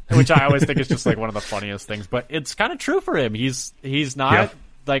gamer. Which I always think is just one of the funniest things. But it's kind of true for him. He's not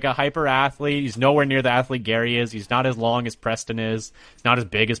a hyper athlete. He's nowhere near the athlete Gary is. He's not as long as Preston is. He's not as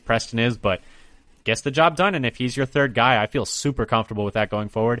big as Preston is, but gets the job done. And if he's your third guy, I feel super comfortable with that going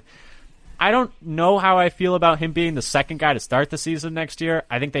forward. I don't know how I feel about him being the second guy to start the season next year.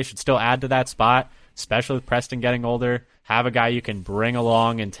 I think they should still add to that spot, especially with Preston getting older. Have a guy you can bring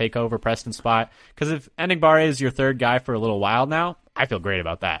along and take over Preston's spot. Because if Enagbare is your third guy for a little while now, I feel great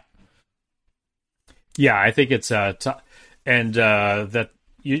about that. Yeah, I think it's that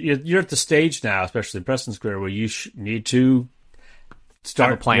you're at the stage now, especially in Preston's career, where you need to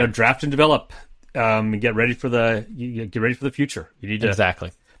start plan, draft and develop, and get ready for the future. You need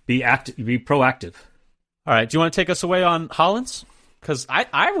to be active, be proactive. All right, do you want to take us away on Hollins? Because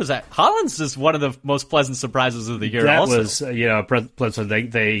I was at Hollins is one of the most pleasant surprises of the year. That was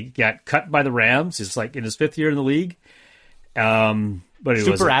pleasant. They got cut by the Rams. He's in his 5th year in the league. But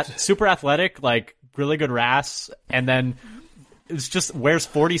super athletic, really good RAS, and then it's just wears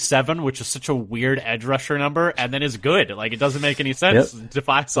 47, which is such a weird edge rusher number, and then is good. It doesn't make any sense. Yep. It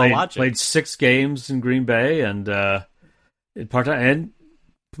defies all logic. Played 6 games in Green Bay and part time,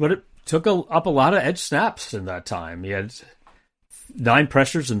 but took up a lot of edge snaps in that time. He had 9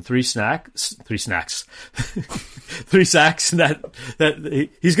 pressures and 3 sacks. 3 sacks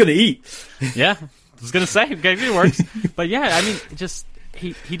that he's going to eat. Yeah, I was going to say it works. But yeah, I mean, just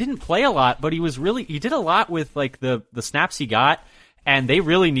he didn't play a lot, but he did a lot with like the snaps he got, and they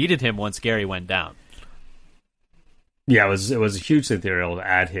really needed him once Gary went down. Yeah, it was a huge thing they were able to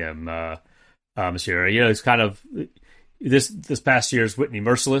add him this year. It's kind of this past year's Whitney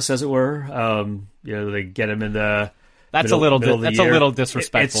Merciless, as it were. They get him in the that's middle, a little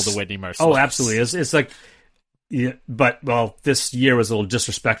disrespectful to Whitney Merciless. Oh, absolutely. It's like, yeah, but this year was a little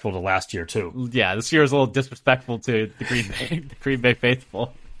disrespectful to last year too. Yeah, this year was a little disrespectful to the Green Bay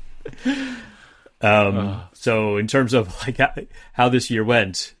faithful. So in terms of like how this year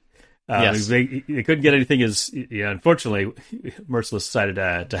went. Yes. They couldn't get anything unfortunately, Merciless decided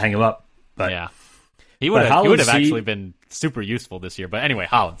to hang him up. But yeah, he would have actually been super useful this year. But anyway,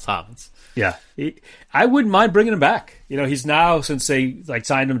 Hollins. Yeah, I wouldn't mind bringing him back. He's now, since they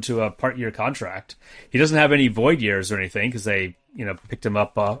signed him to a part-year contract, he doesn't have any void years or anything because they picked him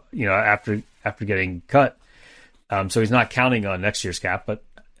up after getting cut. So he's not counting on next year's cap. But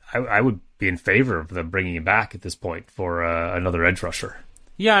I would be in favor of them bringing him back at this point for another edge rusher.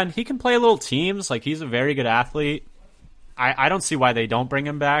 Yeah, and he can play little teams. Like, he's a very good athlete. I don't see why they don't bring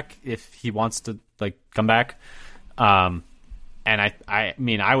him back if he wants to come back. And I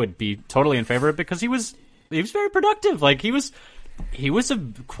mean, I would be totally in favor of it because he was very productive. Like, he was a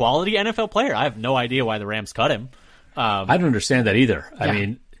quality NFL player. I have no idea why the Rams cut him. I don't understand that either. Yeah. I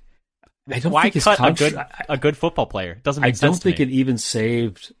mean, I don't why think his cut a good football player? It doesn't make sense. I don't think it even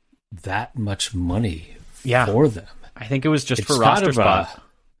saved that much money for them. I think it was just for roster spot.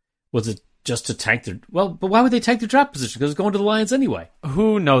 Was it just to tank their... Well, but why would they tank their draft position? Because it's going to the Lions anyway.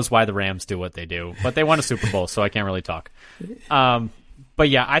 Who knows why the Rams do what they do. But they won a Super Bowl, so I can't really talk. But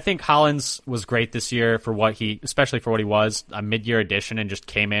yeah, I think Hollins was great this year especially for what he was, a mid-year addition, and just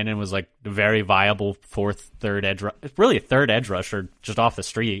came in and was like a very viable third edge rusher just off the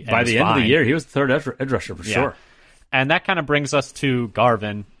street. By the end of the year, he was the third edge rusher for sure. And that kind of brings us to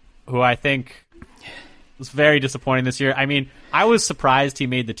Garvin, who I think... was very disappointing this year. I mean, I was surprised he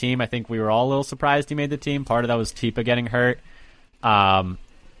made the team. I think we were all a little surprised he made the team. Part of that was Tipa getting hurt.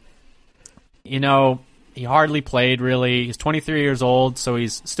 He hardly played, really. He's 23 years old, so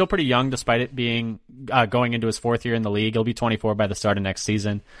he's still pretty young despite it being going into his 4th year in the league. He'll be 24 by the start of next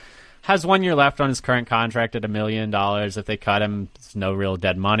season. Has 1 year left on his current contract at $1 million. If they cut him, it's no real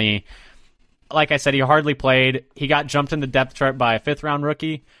dead money. Like I said, he hardly played. He got jumped in the depth chart by a 5th-round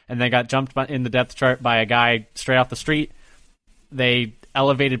rookie, and they got jumped in the depth chart by a guy straight off the street. They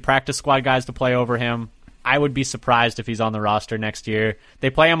elevated practice squad guys to play over him. I would be surprised if he's on the roster next year. They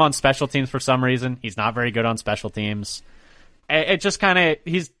play him on special teams for some reason. He's not very good on special teams. It just kind of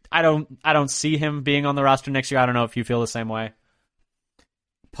I don't see him being on the roster next year. I don't know if you feel the same way.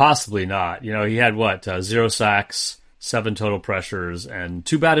 Possibly not. He had 0 sacks, 7 total pressures, and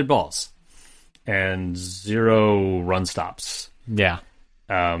 2 batted balls. And 0 run stops. Yeah.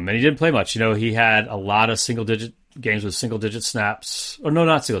 And he didn't play much. He had a lot of single-digit games with single-digit snaps. Or no,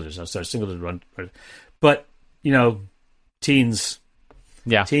 not single-digit. I'm sorry, single-digit run. But, teens.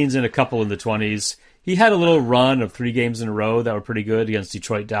 Yeah. Teens and a couple in the 20s. He had a little run of 3 games in a row that were pretty good against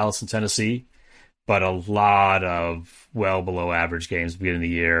Detroit, Dallas, and Tennessee. But a lot of well below average games beginning of the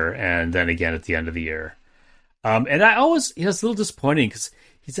year and then again at the end of the year. And it's a little disappointing because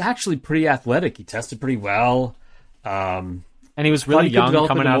he's actually pretty athletic. He tested pretty well. And he was really young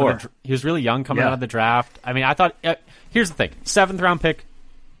coming out of the draft. I mean, I thought here's the thing. 7th round pick,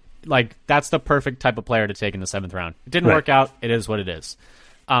 that's the perfect type of player to take in the 7th round. It didn't work out. It is what it is.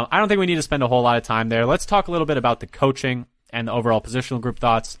 I don't think we need to spend a whole lot of time there. Let's talk a little bit about the coaching and the overall positional group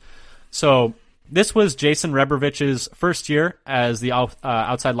thoughts. So this was Jason Rebrovich's first year as the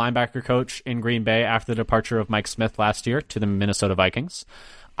outside linebacker coach in Green Bay after the departure of Mike Smith last year to the Minnesota Vikings.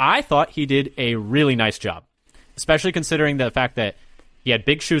 I thought he did a really nice job, especially considering the fact that he had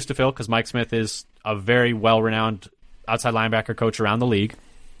big shoes to fill because Mike Smith is a very well-renowned outside linebacker coach around the league.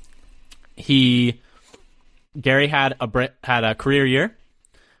 Gary had a career year.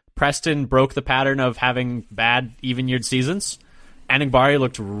 Preston broke the pattern of having bad, even-yeared seasons. Enagbare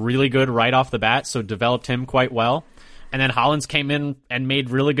looked really good right off the bat, so developed him quite well. And then Hollins came in and made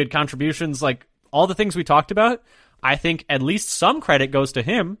really good contributions. Like, all the things we talked about, I think at least some credit goes to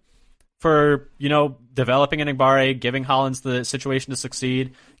him for, developing Enagbare, giving Hollins the situation to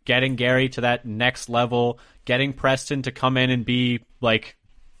succeed, getting Gary to that next level, getting Preston to come in and be,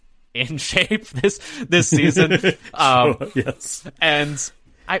 in shape this season. Yes. And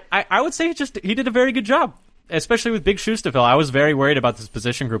I would say he did a very good job. especially with big shoes to fill. I was very worried about this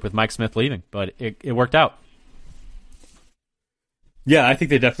position group with Mike Smith leaving, but it worked out. Yeah, I think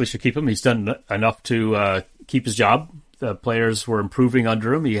they definitely should keep him. He's done enough to keep his job. The players were improving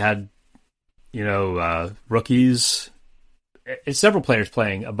under him. He had, rookies, several players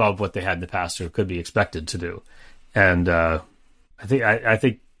playing above what they had in the past or could be expected to do. And I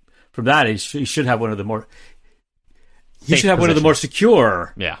think from that he should have one of the more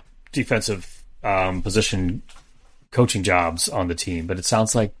secure defensive position coaching jobs on the team. But it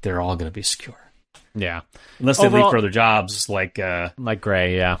sounds like they're all going to be secure. Yeah, unless they leave for other jobs like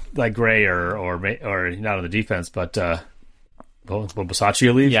Gray, like Gray or not on the defense, but will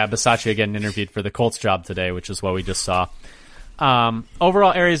Bisaccia leave? Yeah, Bisaccia getting interviewed for the Colts job today, which is what we just saw.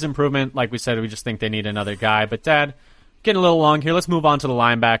 Overall areas of improvement, like we said, we just think they need another guy. But Dad, getting a little long here. Let's move on to the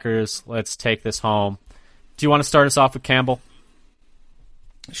linebackers. Let's take this home. Do you want to start us off with Campbell?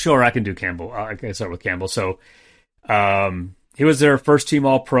 Sure, I can do Campbell. I can start with Campbell. So he was their first team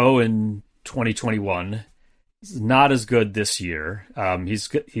All-Pro in 2021. He's not as good this year.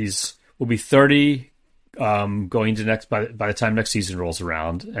 He's will be 30 going to next by the time next season rolls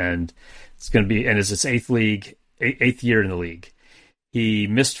around, and it's going to be it's his eighth year in the league. He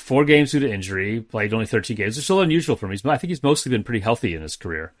missed 4 games due to injury, played only 13 games. It's still unusual for him. I think he's mostly been pretty healthy in his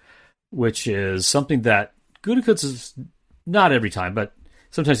career, which is something that Gutekunst is not every time, but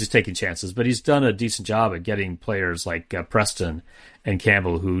sometimes he's taking chances. But he's done a decent job at getting players like Preston and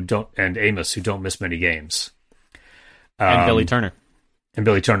Campbell and Amos who don't miss many games. And Billy Turner.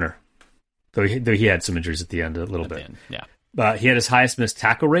 Though he had some injuries at the end a little bit. Yeah. But he had his highest missed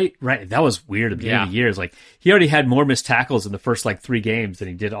tackle rate. Right. That was weird at the beginning of the year. Like, he already had more missed tackles in the first 3 games than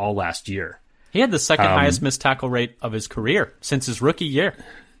he did all last year. He had the second highest missed tackle rate of his career since his rookie year.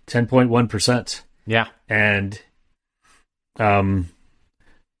 10.1%. Yeah. And but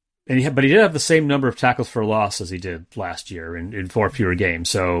he did have the same number of tackles for loss as he did last year in 4 fewer games.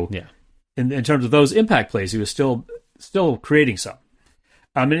 So in terms of those impact plays, he was still creating some.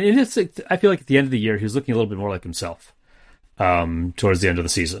 I feel like at the end of the year, he was looking a little bit more like himself towards the end of the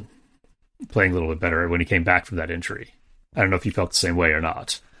season, playing a little bit better when he came back from that injury. I don't know if you felt the same way or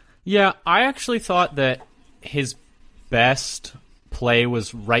not. Yeah, I actually thought that his best play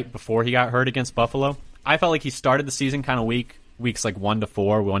was right before he got hurt against Buffalo. I felt like he started the season kind of weak, weeks 1 to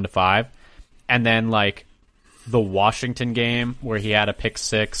 4, 1 to 5, and then the Washington game where he had a pick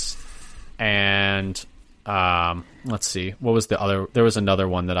 6, and let's see, what was the other? There was another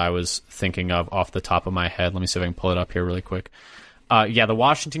one that I was thinking of off the top of my head. Let me see if I can pull it up here really quick. The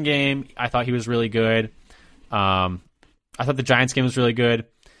Washington game, I thought he was really good. I thought the Giants game was really good,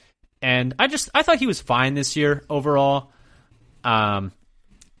 and I thought he was fine this year overall.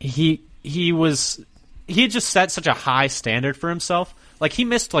 He had just set such a high standard for himself. He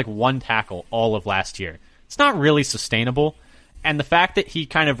missed 1 tackle all of last year. It's not really sustainable. And the fact that he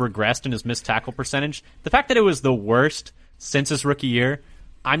kind of regressed in his missed tackle percentage, the fact that it was the worst since his rookie year,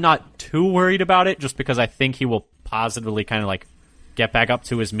 I'm not too worried about it just because I think he will positively kind of get back up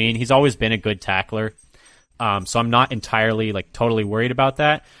to his mean. He's always been a good tackler. So I'm not entirely totally worried about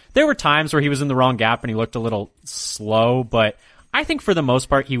that. There were times where he was in the wrong gap and he looked a little slow, but I think for the most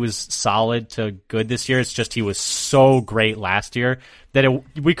part he was solid to good this year. It's just he was so great last year that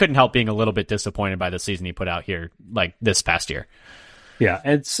we couldn't help being a little bit disappointed by the season he put out here this past year. Yeah,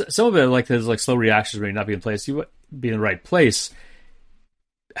 and some of it there's slow reactions where you're not being placed, you be in the right place.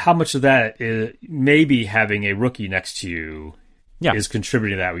 How much of that is maybe having a rookie next to you is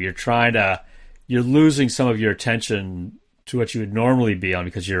contributing to that, where you're losing some of your attention to what you would normally be on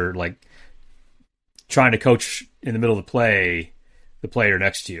because you're trying to coach in the middle of the play the player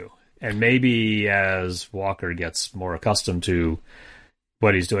next to you. And maybe as Walker gets more accustomed to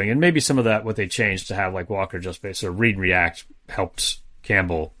what he's doing, and maybe some of that, what they changed to have Walker just basically read and react helped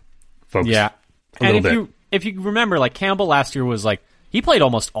Campbell focus a little bit. If you remember, Campbell last year was he played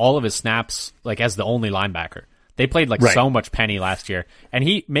almost all of his snaps as the only linebacker. They played so much penny last year,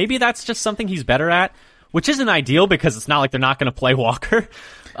 and maybe that's just something he's better at, which isn't ideal because it's not they're not going to play Walker.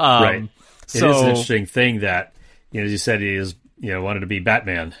 Right. So, it is an interesting thing that as you said, he is wanted to be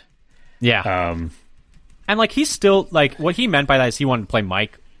Batman. Yeah. And he's still what he meant by that is he wanted to play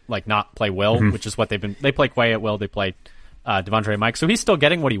Mike, not play Will, which is what they play Quay at Will, they play Devondre Mike. So he's still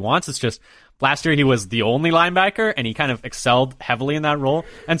getting what he wants. It's just last year he was the only linebacker and he kind of excelled heavily in that role.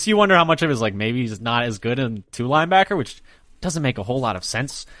 And so you wonder how much of it is maybe he's not as good in 2 linebacker, which doesn't make a whole lot of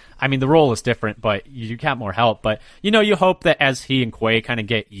sense. I mean, the role is different, but you got more help. But you hope that as he and Quay kind of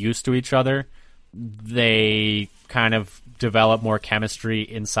get used to each other, they kind of develop more chemistry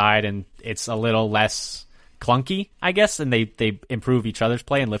inside and it's a little less clunky, I guess, and they improve each other's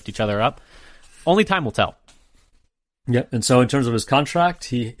play and lift each other up. Only time will tell. Yep. And so in terms of his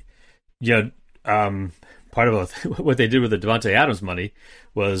contract, part of what they did with the Devontae Adams money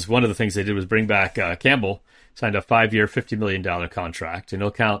was one of the things they did was bring back Campbell, signed a 5-year, $50 million contract, and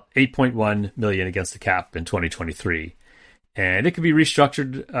he'll count $8.1 million against the cap in 2023. And it can be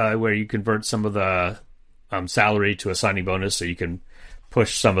restructured where you convert some of the salary to a signing bonus, so you can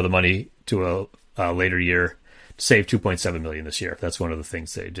push some of the money to a later year to save $2.7 million this year. That's one of the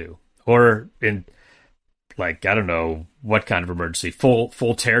things they do. Or in I don't know what kind of emergency, full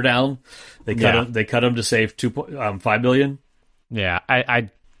teardown. They cut him to save $5 million. Yeah, I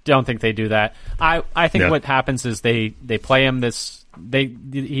don't think they do that. I think what happens is they play him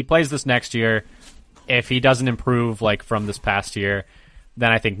he plays this next year. If he doesn't improve from this past year,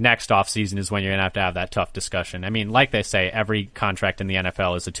 then I think next offseason is when you're going to have that tough discussion. I mean, like they say, every contract in the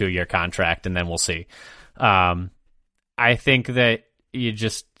NFL is a 2-year contract, and then we'll see. I think that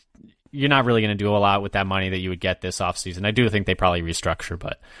you're not really going to do a lot with that money that you would get this offseason. I do think they probably restructure,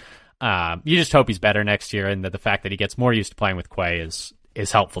 but you just hope he's better next year, and that the fact that he gets more used to playing with Quay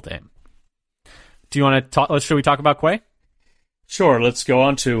is helpful to him. Do you want to talk? Should we talk about Quay? Sure. Let's go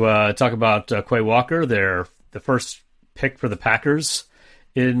on to talk about Quay Walker. They're the first pick for the Packers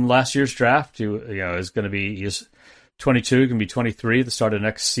in last year's draft. Is going to be he's 22, going to be 23 at the start of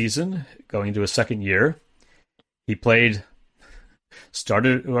next season, going into his second year. He played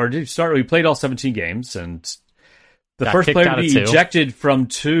all 17 games, and the first player to be ejected from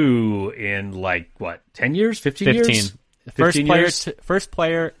 2 in 10 years, 15 years? First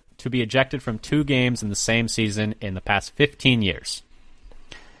player to be ejected from 2 games in the same season in the past 15 years.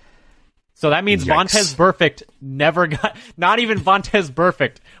 So that means Vontaze Burfict not even Vontaze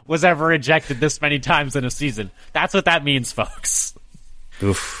Burfict was ever ejected this many times in a season. That's what that means, folks.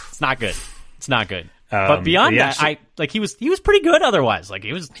 Oof. It's not good. It's not good. But beyond that, he was pretty good otherwise.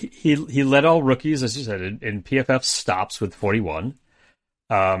 He led all rookies, as you said, in PFF stops with 41.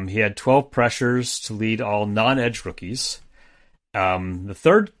 He had 12 pressures to lead all non-edge rookies.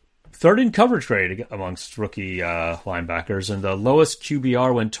 The third in coverage grade amongst rookie linebackers, and the lowest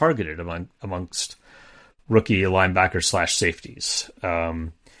QBR when targeted amongst rookie linebackers / safeties.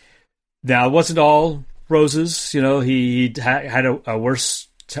 Now, it wasn't all roses. He had a worse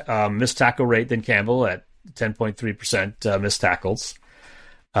missed tackle rate than Campbell at 10.3% missed tackles.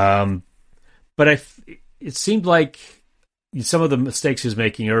 But it seemed like some of the mistakes he was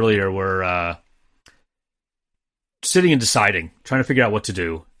making earlier were sitting and deciding, trying to figure out what to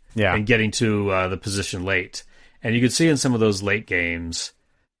do, and getting to the position late. And you could see in some of those late games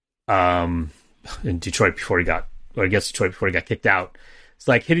in Detroit before he got kicked out. It's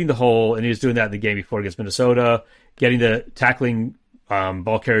like hitting the hole, and he was doing that in the game before against Minnesota, getting the tackling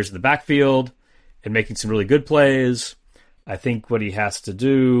ball carriers in the backfield and making some really good plays. I think what he has to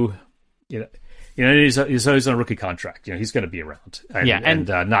do, he's always on a rookie contract. He's going to be around and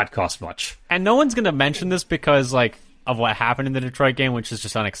not cost much. And no one's going to mention this because of what happened in the Detroit game, which is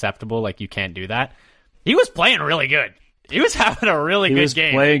just unacceptable. You can't do that. He was playing really good. He was having a really good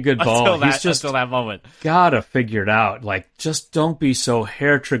game. He was playing good ball. Until that moment. Gotta figure it out. Just don't be so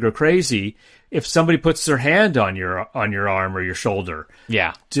hair trigger crazy. If somebody puts their hand on your arm or your shoulder,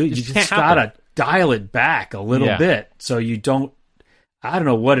 you just gotta dial it back a little bit so you don't. I don't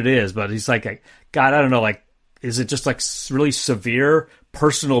know what it is, but he's God, I don't know. Is it just really severe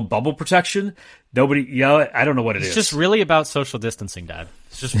personal bubble protection? Nobody, I don't know what it is. It's just really about social distancing, Dad.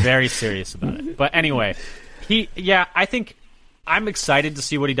 It's just very serious about it. But anyway, I think I'm excited to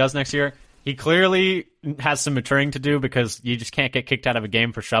see what he does next year. He clearly has some maturing to do because you just can't get kicked out of a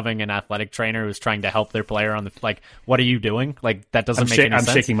game for shoving an athletic trainer who's trying to help their player on the what are you doing? That doesn't make any sense.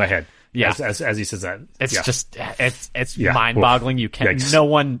 I'm shaking my head. Yeah, as he says that. It's just it's mind-boggling. You can't. Yikes.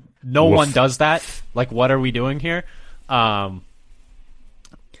 No one does that. What are we doing here? And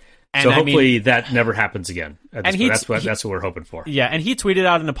so hopefully that never happens again. That's what we're hoping for. Yeah, and he tweeted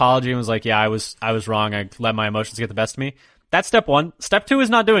out an apology and was like, "Yeah, I was wrong. I let my emotions get the best of me." That's step 1. Step 2 is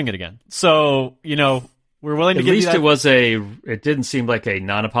not doing it again. So, we're willing to give you that. At least it didn't seem like a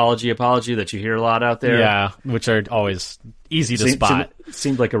non-apology apology that you hear a lot out there. Yeah, which are always easy to spot.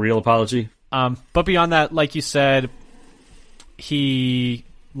 Seemed like a real apology. But beyond that, like you said, he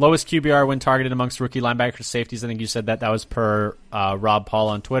lowest QBR when targeted amongst rookie linebackers, safeties. I think you said that was per Rob Paul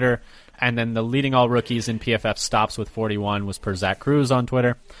on Twitter. And then the leading all rookies in PFF stops with 41 was per Zach Cruz on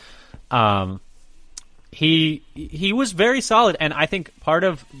Twitter. He was very solid, and I think part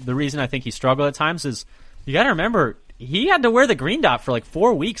of the reason I think he struggled at times is you got to remember he had to wear the green dot for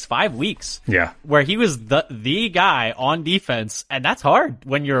 4 weeks, 5 weeks. Yeah, where he was the guy on defense, and that's hard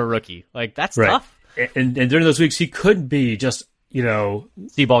when you're a rookie. That's tough. And during those weeks, he couldn't be just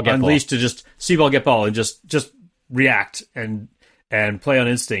see ball get unleashed ball. To just see ball get ball and just react and play on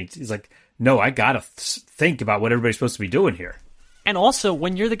instinct. He's like, no, I got to think about what everybody's supposed to be doing here. And also,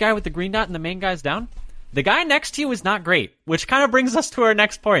 when you're the guy with the green dot and the main guy's down, the guy next to you is not great, which kind of brings us to our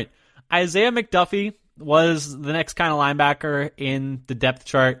next point. Isaiah McDuffie was the next kind of linebacker in the depth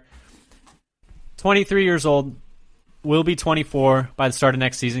chart. 23 years old, will be 24 by the start of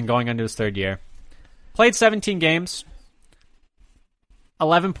next season, going into his third year. Played 17 games,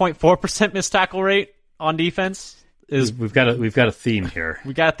 11.4% missed tackle rate on defense. We've got a theme here.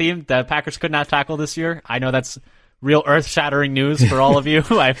 We got a theme. The Packers could not tackle this year. I know that's real earth-shattering news for all of you.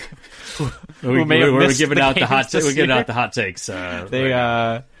 We're giving out the hot takes.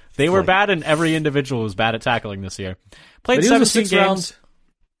 They were bad, and every individual was bad at tackling this year. Played 17 games.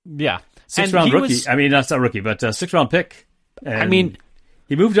 Yeah, sixth-round rookie. That's not rookie, but sixth-round pick. And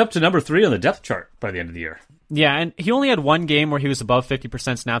he moved up to number 3 on the depth chart by the end of the year. Yeah, and he only had one game where he was above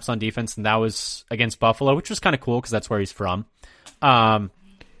 50% snaps on defense, and that was against Buffalo, which was kind of cool because that's where he's from. I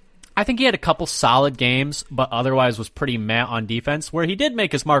think he had a couple solid games, but otherwise was pretty meh on defense. Where he did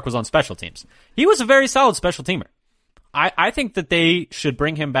make his mark was on special teams. He was a very solid special teamer. I think that they should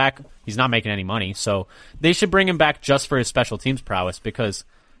bring him back. He's not making any money, so they should bring him back just for his special teams prowess, because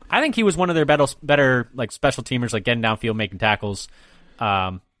I think he was one of their better like special teamers, like getting downfield, making tackles.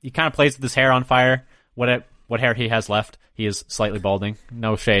 He kind of plays with his hair on fire. What hair he has left. He is slightly balding.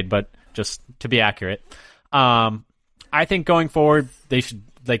 No shade, but just to be accurate. I think going forward, they should,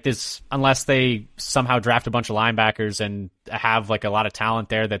 like this, unless they somehow draft a bunch of linebackers and have like a lot of talent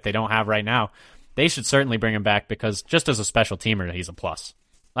there that they don't have right now, they should certainly bring him back, because just as a special teamer, he's a plus.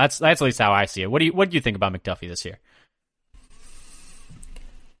 That's at least how I see it. What do you think about McDuffie this year?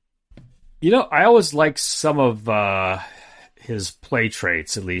 I always like some of his play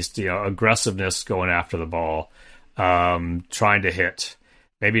traits, at least, aggressiveness going after the ball, trying to hit.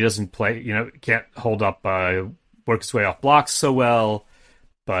 Maybe he doesn't play, can't hold up, work his way off blocks so well,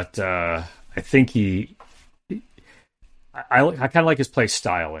 but I think I kind of like his play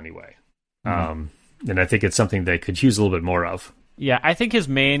style anyway. And I think it's something they could use a little bit more of. Yeah, I think his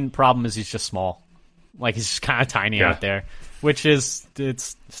main problem is he's just small. Like, he's just kind of tiny out there, which is,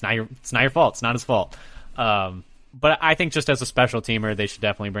 it's not your fault. It's not his fault. But I think just as a special teamer, they should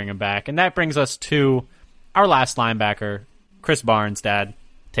definitely bring him back. And that brings us to our last linebacker, Chris Barnes. Dad,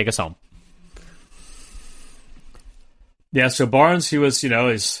 take us home. Yeah, so Barnes, he was,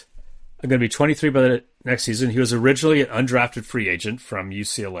 is going to be 23 by the next season. He was originally an undrafted free agent from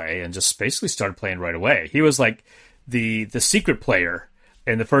UCLA and just basically started playing right away. He was like the secret player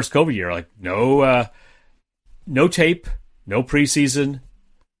in the first COVID year. Like no tape, no preseason,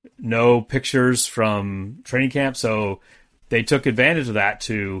 no pictures from training camp. So they took advantage of that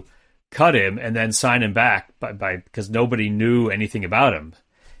to cut him and then sign him back because nobody knew anything about him.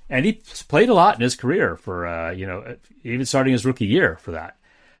 And he played a lot in his career for, even starting his rookie year for that.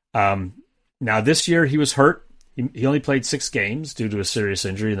 Now this year he was hurt. He only played 6 games due to a serious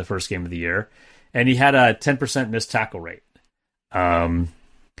injury in the first game of the year. And he had a 10% missed tackle rate.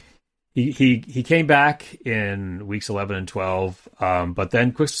 He came back in weeks 11 and 12, but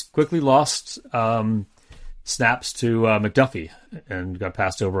then quickly lost snaps to McDuffie and got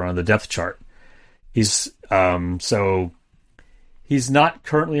passed over on the depth chart. He's not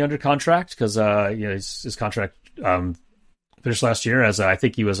currently under contract because his contract finished last year, as I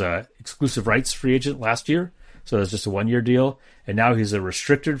think he was a exclusive rights free agent last year, so it's just a 1-year deal. And now he's a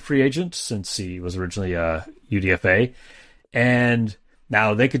restricted free agent since he was originally a UDFA, and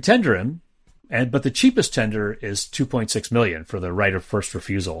now they could tender him, but the cheapest tender is $2.6 million for the right of first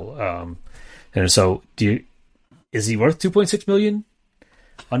refusal. And so, is he worth $2.6 million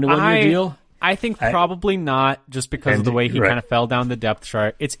on the 1-year deal? I think probably not, just because of the way he kind of fell down the depth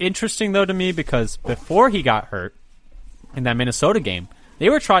chart. It's interesting though to me because before he got hurt in that Minnesota game, they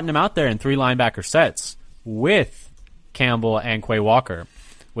were trotting him out there in 3 linebacker sets with Campbell and Quay Walker,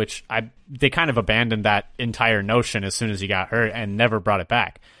 which they kind of abandoned that entire notion as soon as he got hurt and never brought it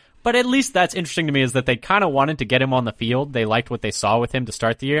back. But at least that's interesting to me, is that they kind of wanted to get him on the field. They liked what they saw with him to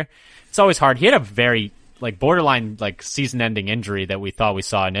start the year. It's always hard. He had a very borderline season-ending injury that we thought we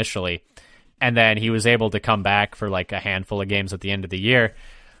saw initially, and then he was able to come back for a handful of games at the end of the year.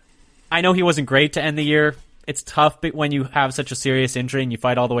 I know he wasn't great to end the year. It's tough when you have such a serious injury and you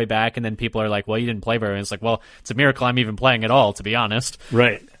fight all the way back, and then people are like, well, you didn't play very well. It's like, well, it's a miracle I'm even playing at all, to be honest.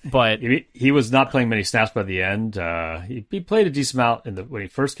 Right. But he was not playing many snaps by the end. He played a decent amount when he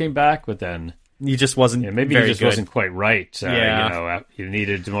first came back, but then he just wasn't maybe very he just good. Wasn't quite right. He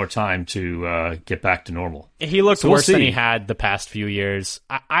needed more time to get back to normal. He looked worse than he had the past few years.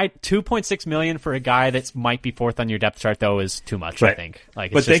 I $2.6 million for a guy that might be 4th on your depth chart, though, is too much, right. I think.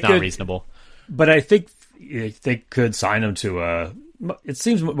 It's just not reasonable. But I think they could sign him to a. It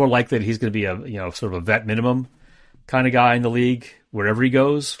seems more likely that he's going to be a sort of a vet minimum kind of guy in the league wherever he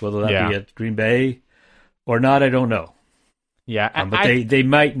goes, whether that be at Green Bay or not. I don't know. Yeah, but they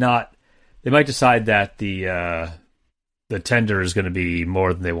might not. They might decide that the tender is going to be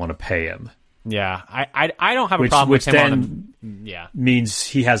more than they want to pay him. Yeah, I don't have a problem with him. Means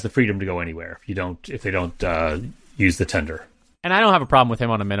he has the freedom to go anywhere if they don't use the tender. And I don't have a problem with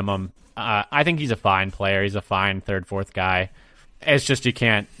him on a minimum. I think he's a fine player. He's a fine third, fourth guy. It's just you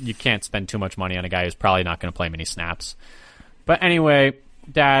can't spend too much money on a guy who's probably not going to play many snaps. But anyway,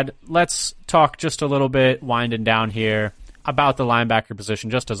 Dad, let's talk just a little bit, winding down here, about the linebacker position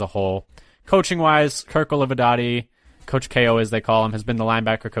just as a whole. Coaching-wise, Kirk Olivadotti, Coach KO as they call him, has been the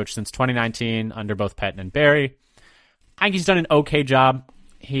linebacker coach since 2019 under both Pettine and Barry. I think he's done an okay job.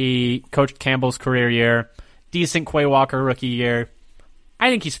 He coached Campbell's career year, decent Quay Walker rookie year. I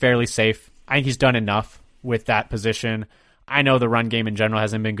think he's fairly safe. I think he's done enough with that position. I know the run game in general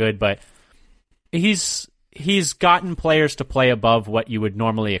hasn't been good, but he's gotten players to play above what you would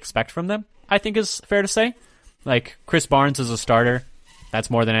normally expect from them, I think is fair to say. Like Chris Barnes is a starter. That's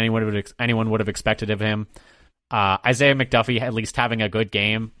more than anyone would have expected of him. Isaiah McDuffie at least having a good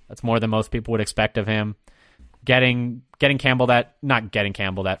game. That's more than most people would expect of him. Getting Campbell not getting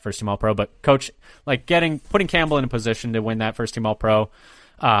Campbell that first team All Pro, but putting Campbell in a position to win that first team All Pro.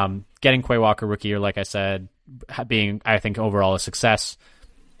 Getting Quay Walker rookie year, like I said, being I think overall a success.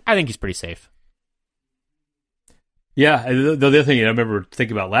 I think he's pretty safe. Yeah, the other thing I remember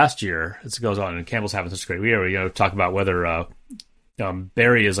thinking about last year, as it goes on, and Campbell's having such a great year. Talk about whether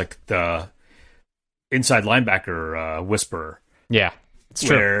Barry is like the inside linebacker whisperer. Yeah, it's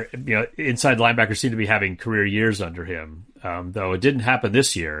true. Where inside linebackers seem to be having career years under him, though it didn't happen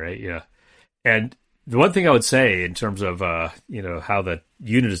this year. Right? And the one thing I would say in terms of how the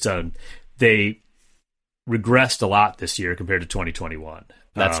unit is done, they regressed a lot this year compared to 2021.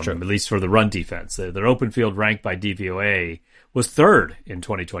 That's true. At least for the run defense. Their open field rank by DVOA was 3rd in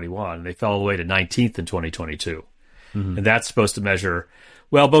 2021. They fell all the way to 19th in 2022. Mm-hmm. And that's supposed to measure,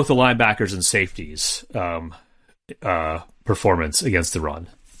 both the linebackers and safeties performance against the run.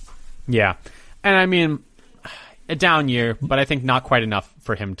 Yeah. And I mean, a down year, but I think not quite enough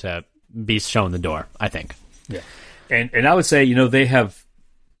for him to be shown the door, I think. Yeah. And I would say, they have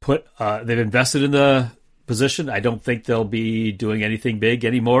they've invested in the position. I don't think they'll be doing anything big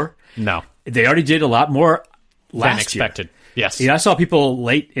anymore. No. They already did a lot more last than expected. Year. Yes. I saw people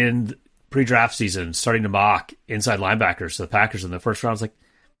late in pre-draft season starting to mock inside linebackers to the Packers in the first round. I was like,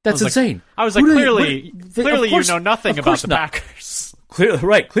 that's insane. I was like, clearly you know nothing about the Packers.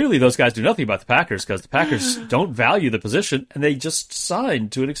 Clearly those guys do nothing about the Packers because the Packers don't value the position and they just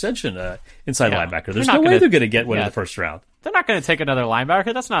signed to an extension inside linebacker. There's no way they're going to get one in the first round. They're not going to take another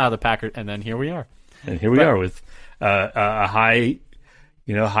linebacker. That's not how the Packers. And then here we are. And here we are with a high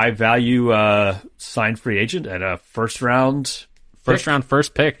value signed free agent and a first round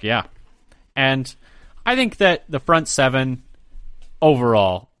first pick. Yeah. And I think that the front seven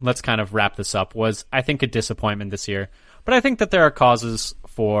overall, let's kind of wrap this up, was I think a disappointment this year. But I think that there are causes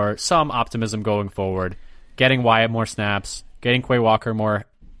for some optimism going forward. Getting Wyatt more snaps, getting Quay Walker more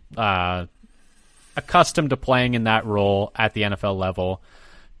accustomed to playing in that role at the NFL level,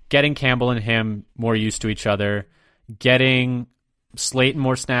 getting Campbell and him more used to each other, getting Slayton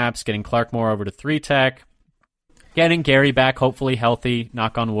more snaps, getting Clark more over to 3-tech, getting Gary back hopefully healthy,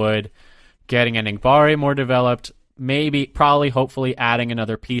 knock on wood, getting Enagbare more developed, hopefully adding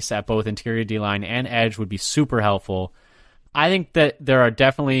another piece at both interior D-line and edge would be super helpful. I think that there are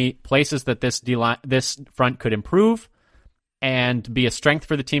definitely places that this front could improve and be a strength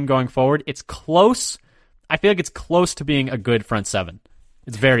for the team going forward. It's close. I feel like it's close to being a good front seven.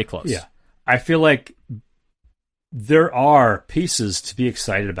 It's very close. Yeah. I feel like there are pieces to be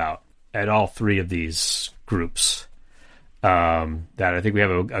excited about at all three of these groups. That I think we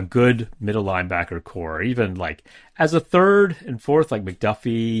have a good middle linebacker core. Even like as a third and fourth, like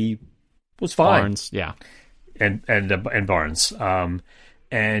McDuffie was fine. Barnes, yeah. And Barnes.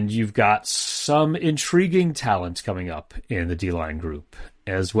 And you've got some intriguing talent coming up in the D-line group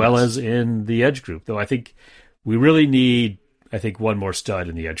as well as in the edge group. Though I think we really need, one more stud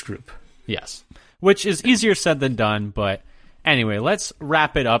in the edge group. Yes, which is easier said than done. But anyway, let's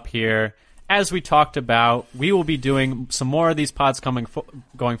wrap it up here. As we talked about, we will be doing some more of these pods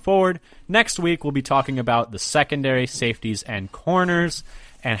going forward. Next week, we'll be talking about the secondary, safeties, and corners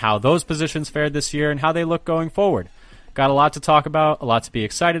and how those positions fared this year and how they look going forward. Got a lot to talk about, a lot to be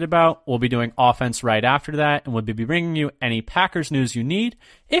excited about. We'll be doing offense right after that, and we'll be bringing you any Packers news you need.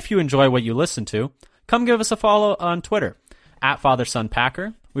 If you enjoy what you listen to, come give us a follow on Twitter,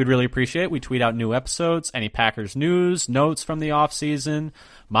 @FatherSonPacker, We'd really appreciate it. We tweet out new episodes, any Packers news, notes from the offseason,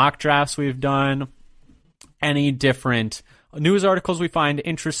 mock drafts we've done, any different news articles we find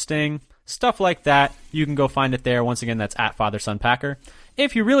interesting, stuff like that. You can go find it there. Once again, that's at Father Son Packer.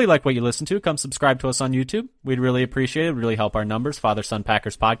 If you really like what you listen to, come subscribe to us on YouTube. We'd really appreciate it. It would really help our numbers. Father Son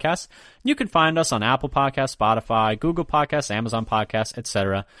Packers podcast. You can find us on Apple Podcasts, Spotify, Google Podcasts, Amazon Podcasts,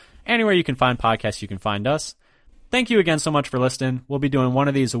 etc. Anywhere you can find podcasts, you can find us. Thank you again so much for listening. We'll be doing one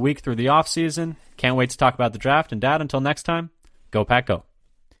of these a week through the off season. Can't wait to talk about the draft. And Dad, until next time, go Pack Go.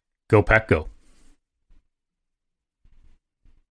 Go Pack Go.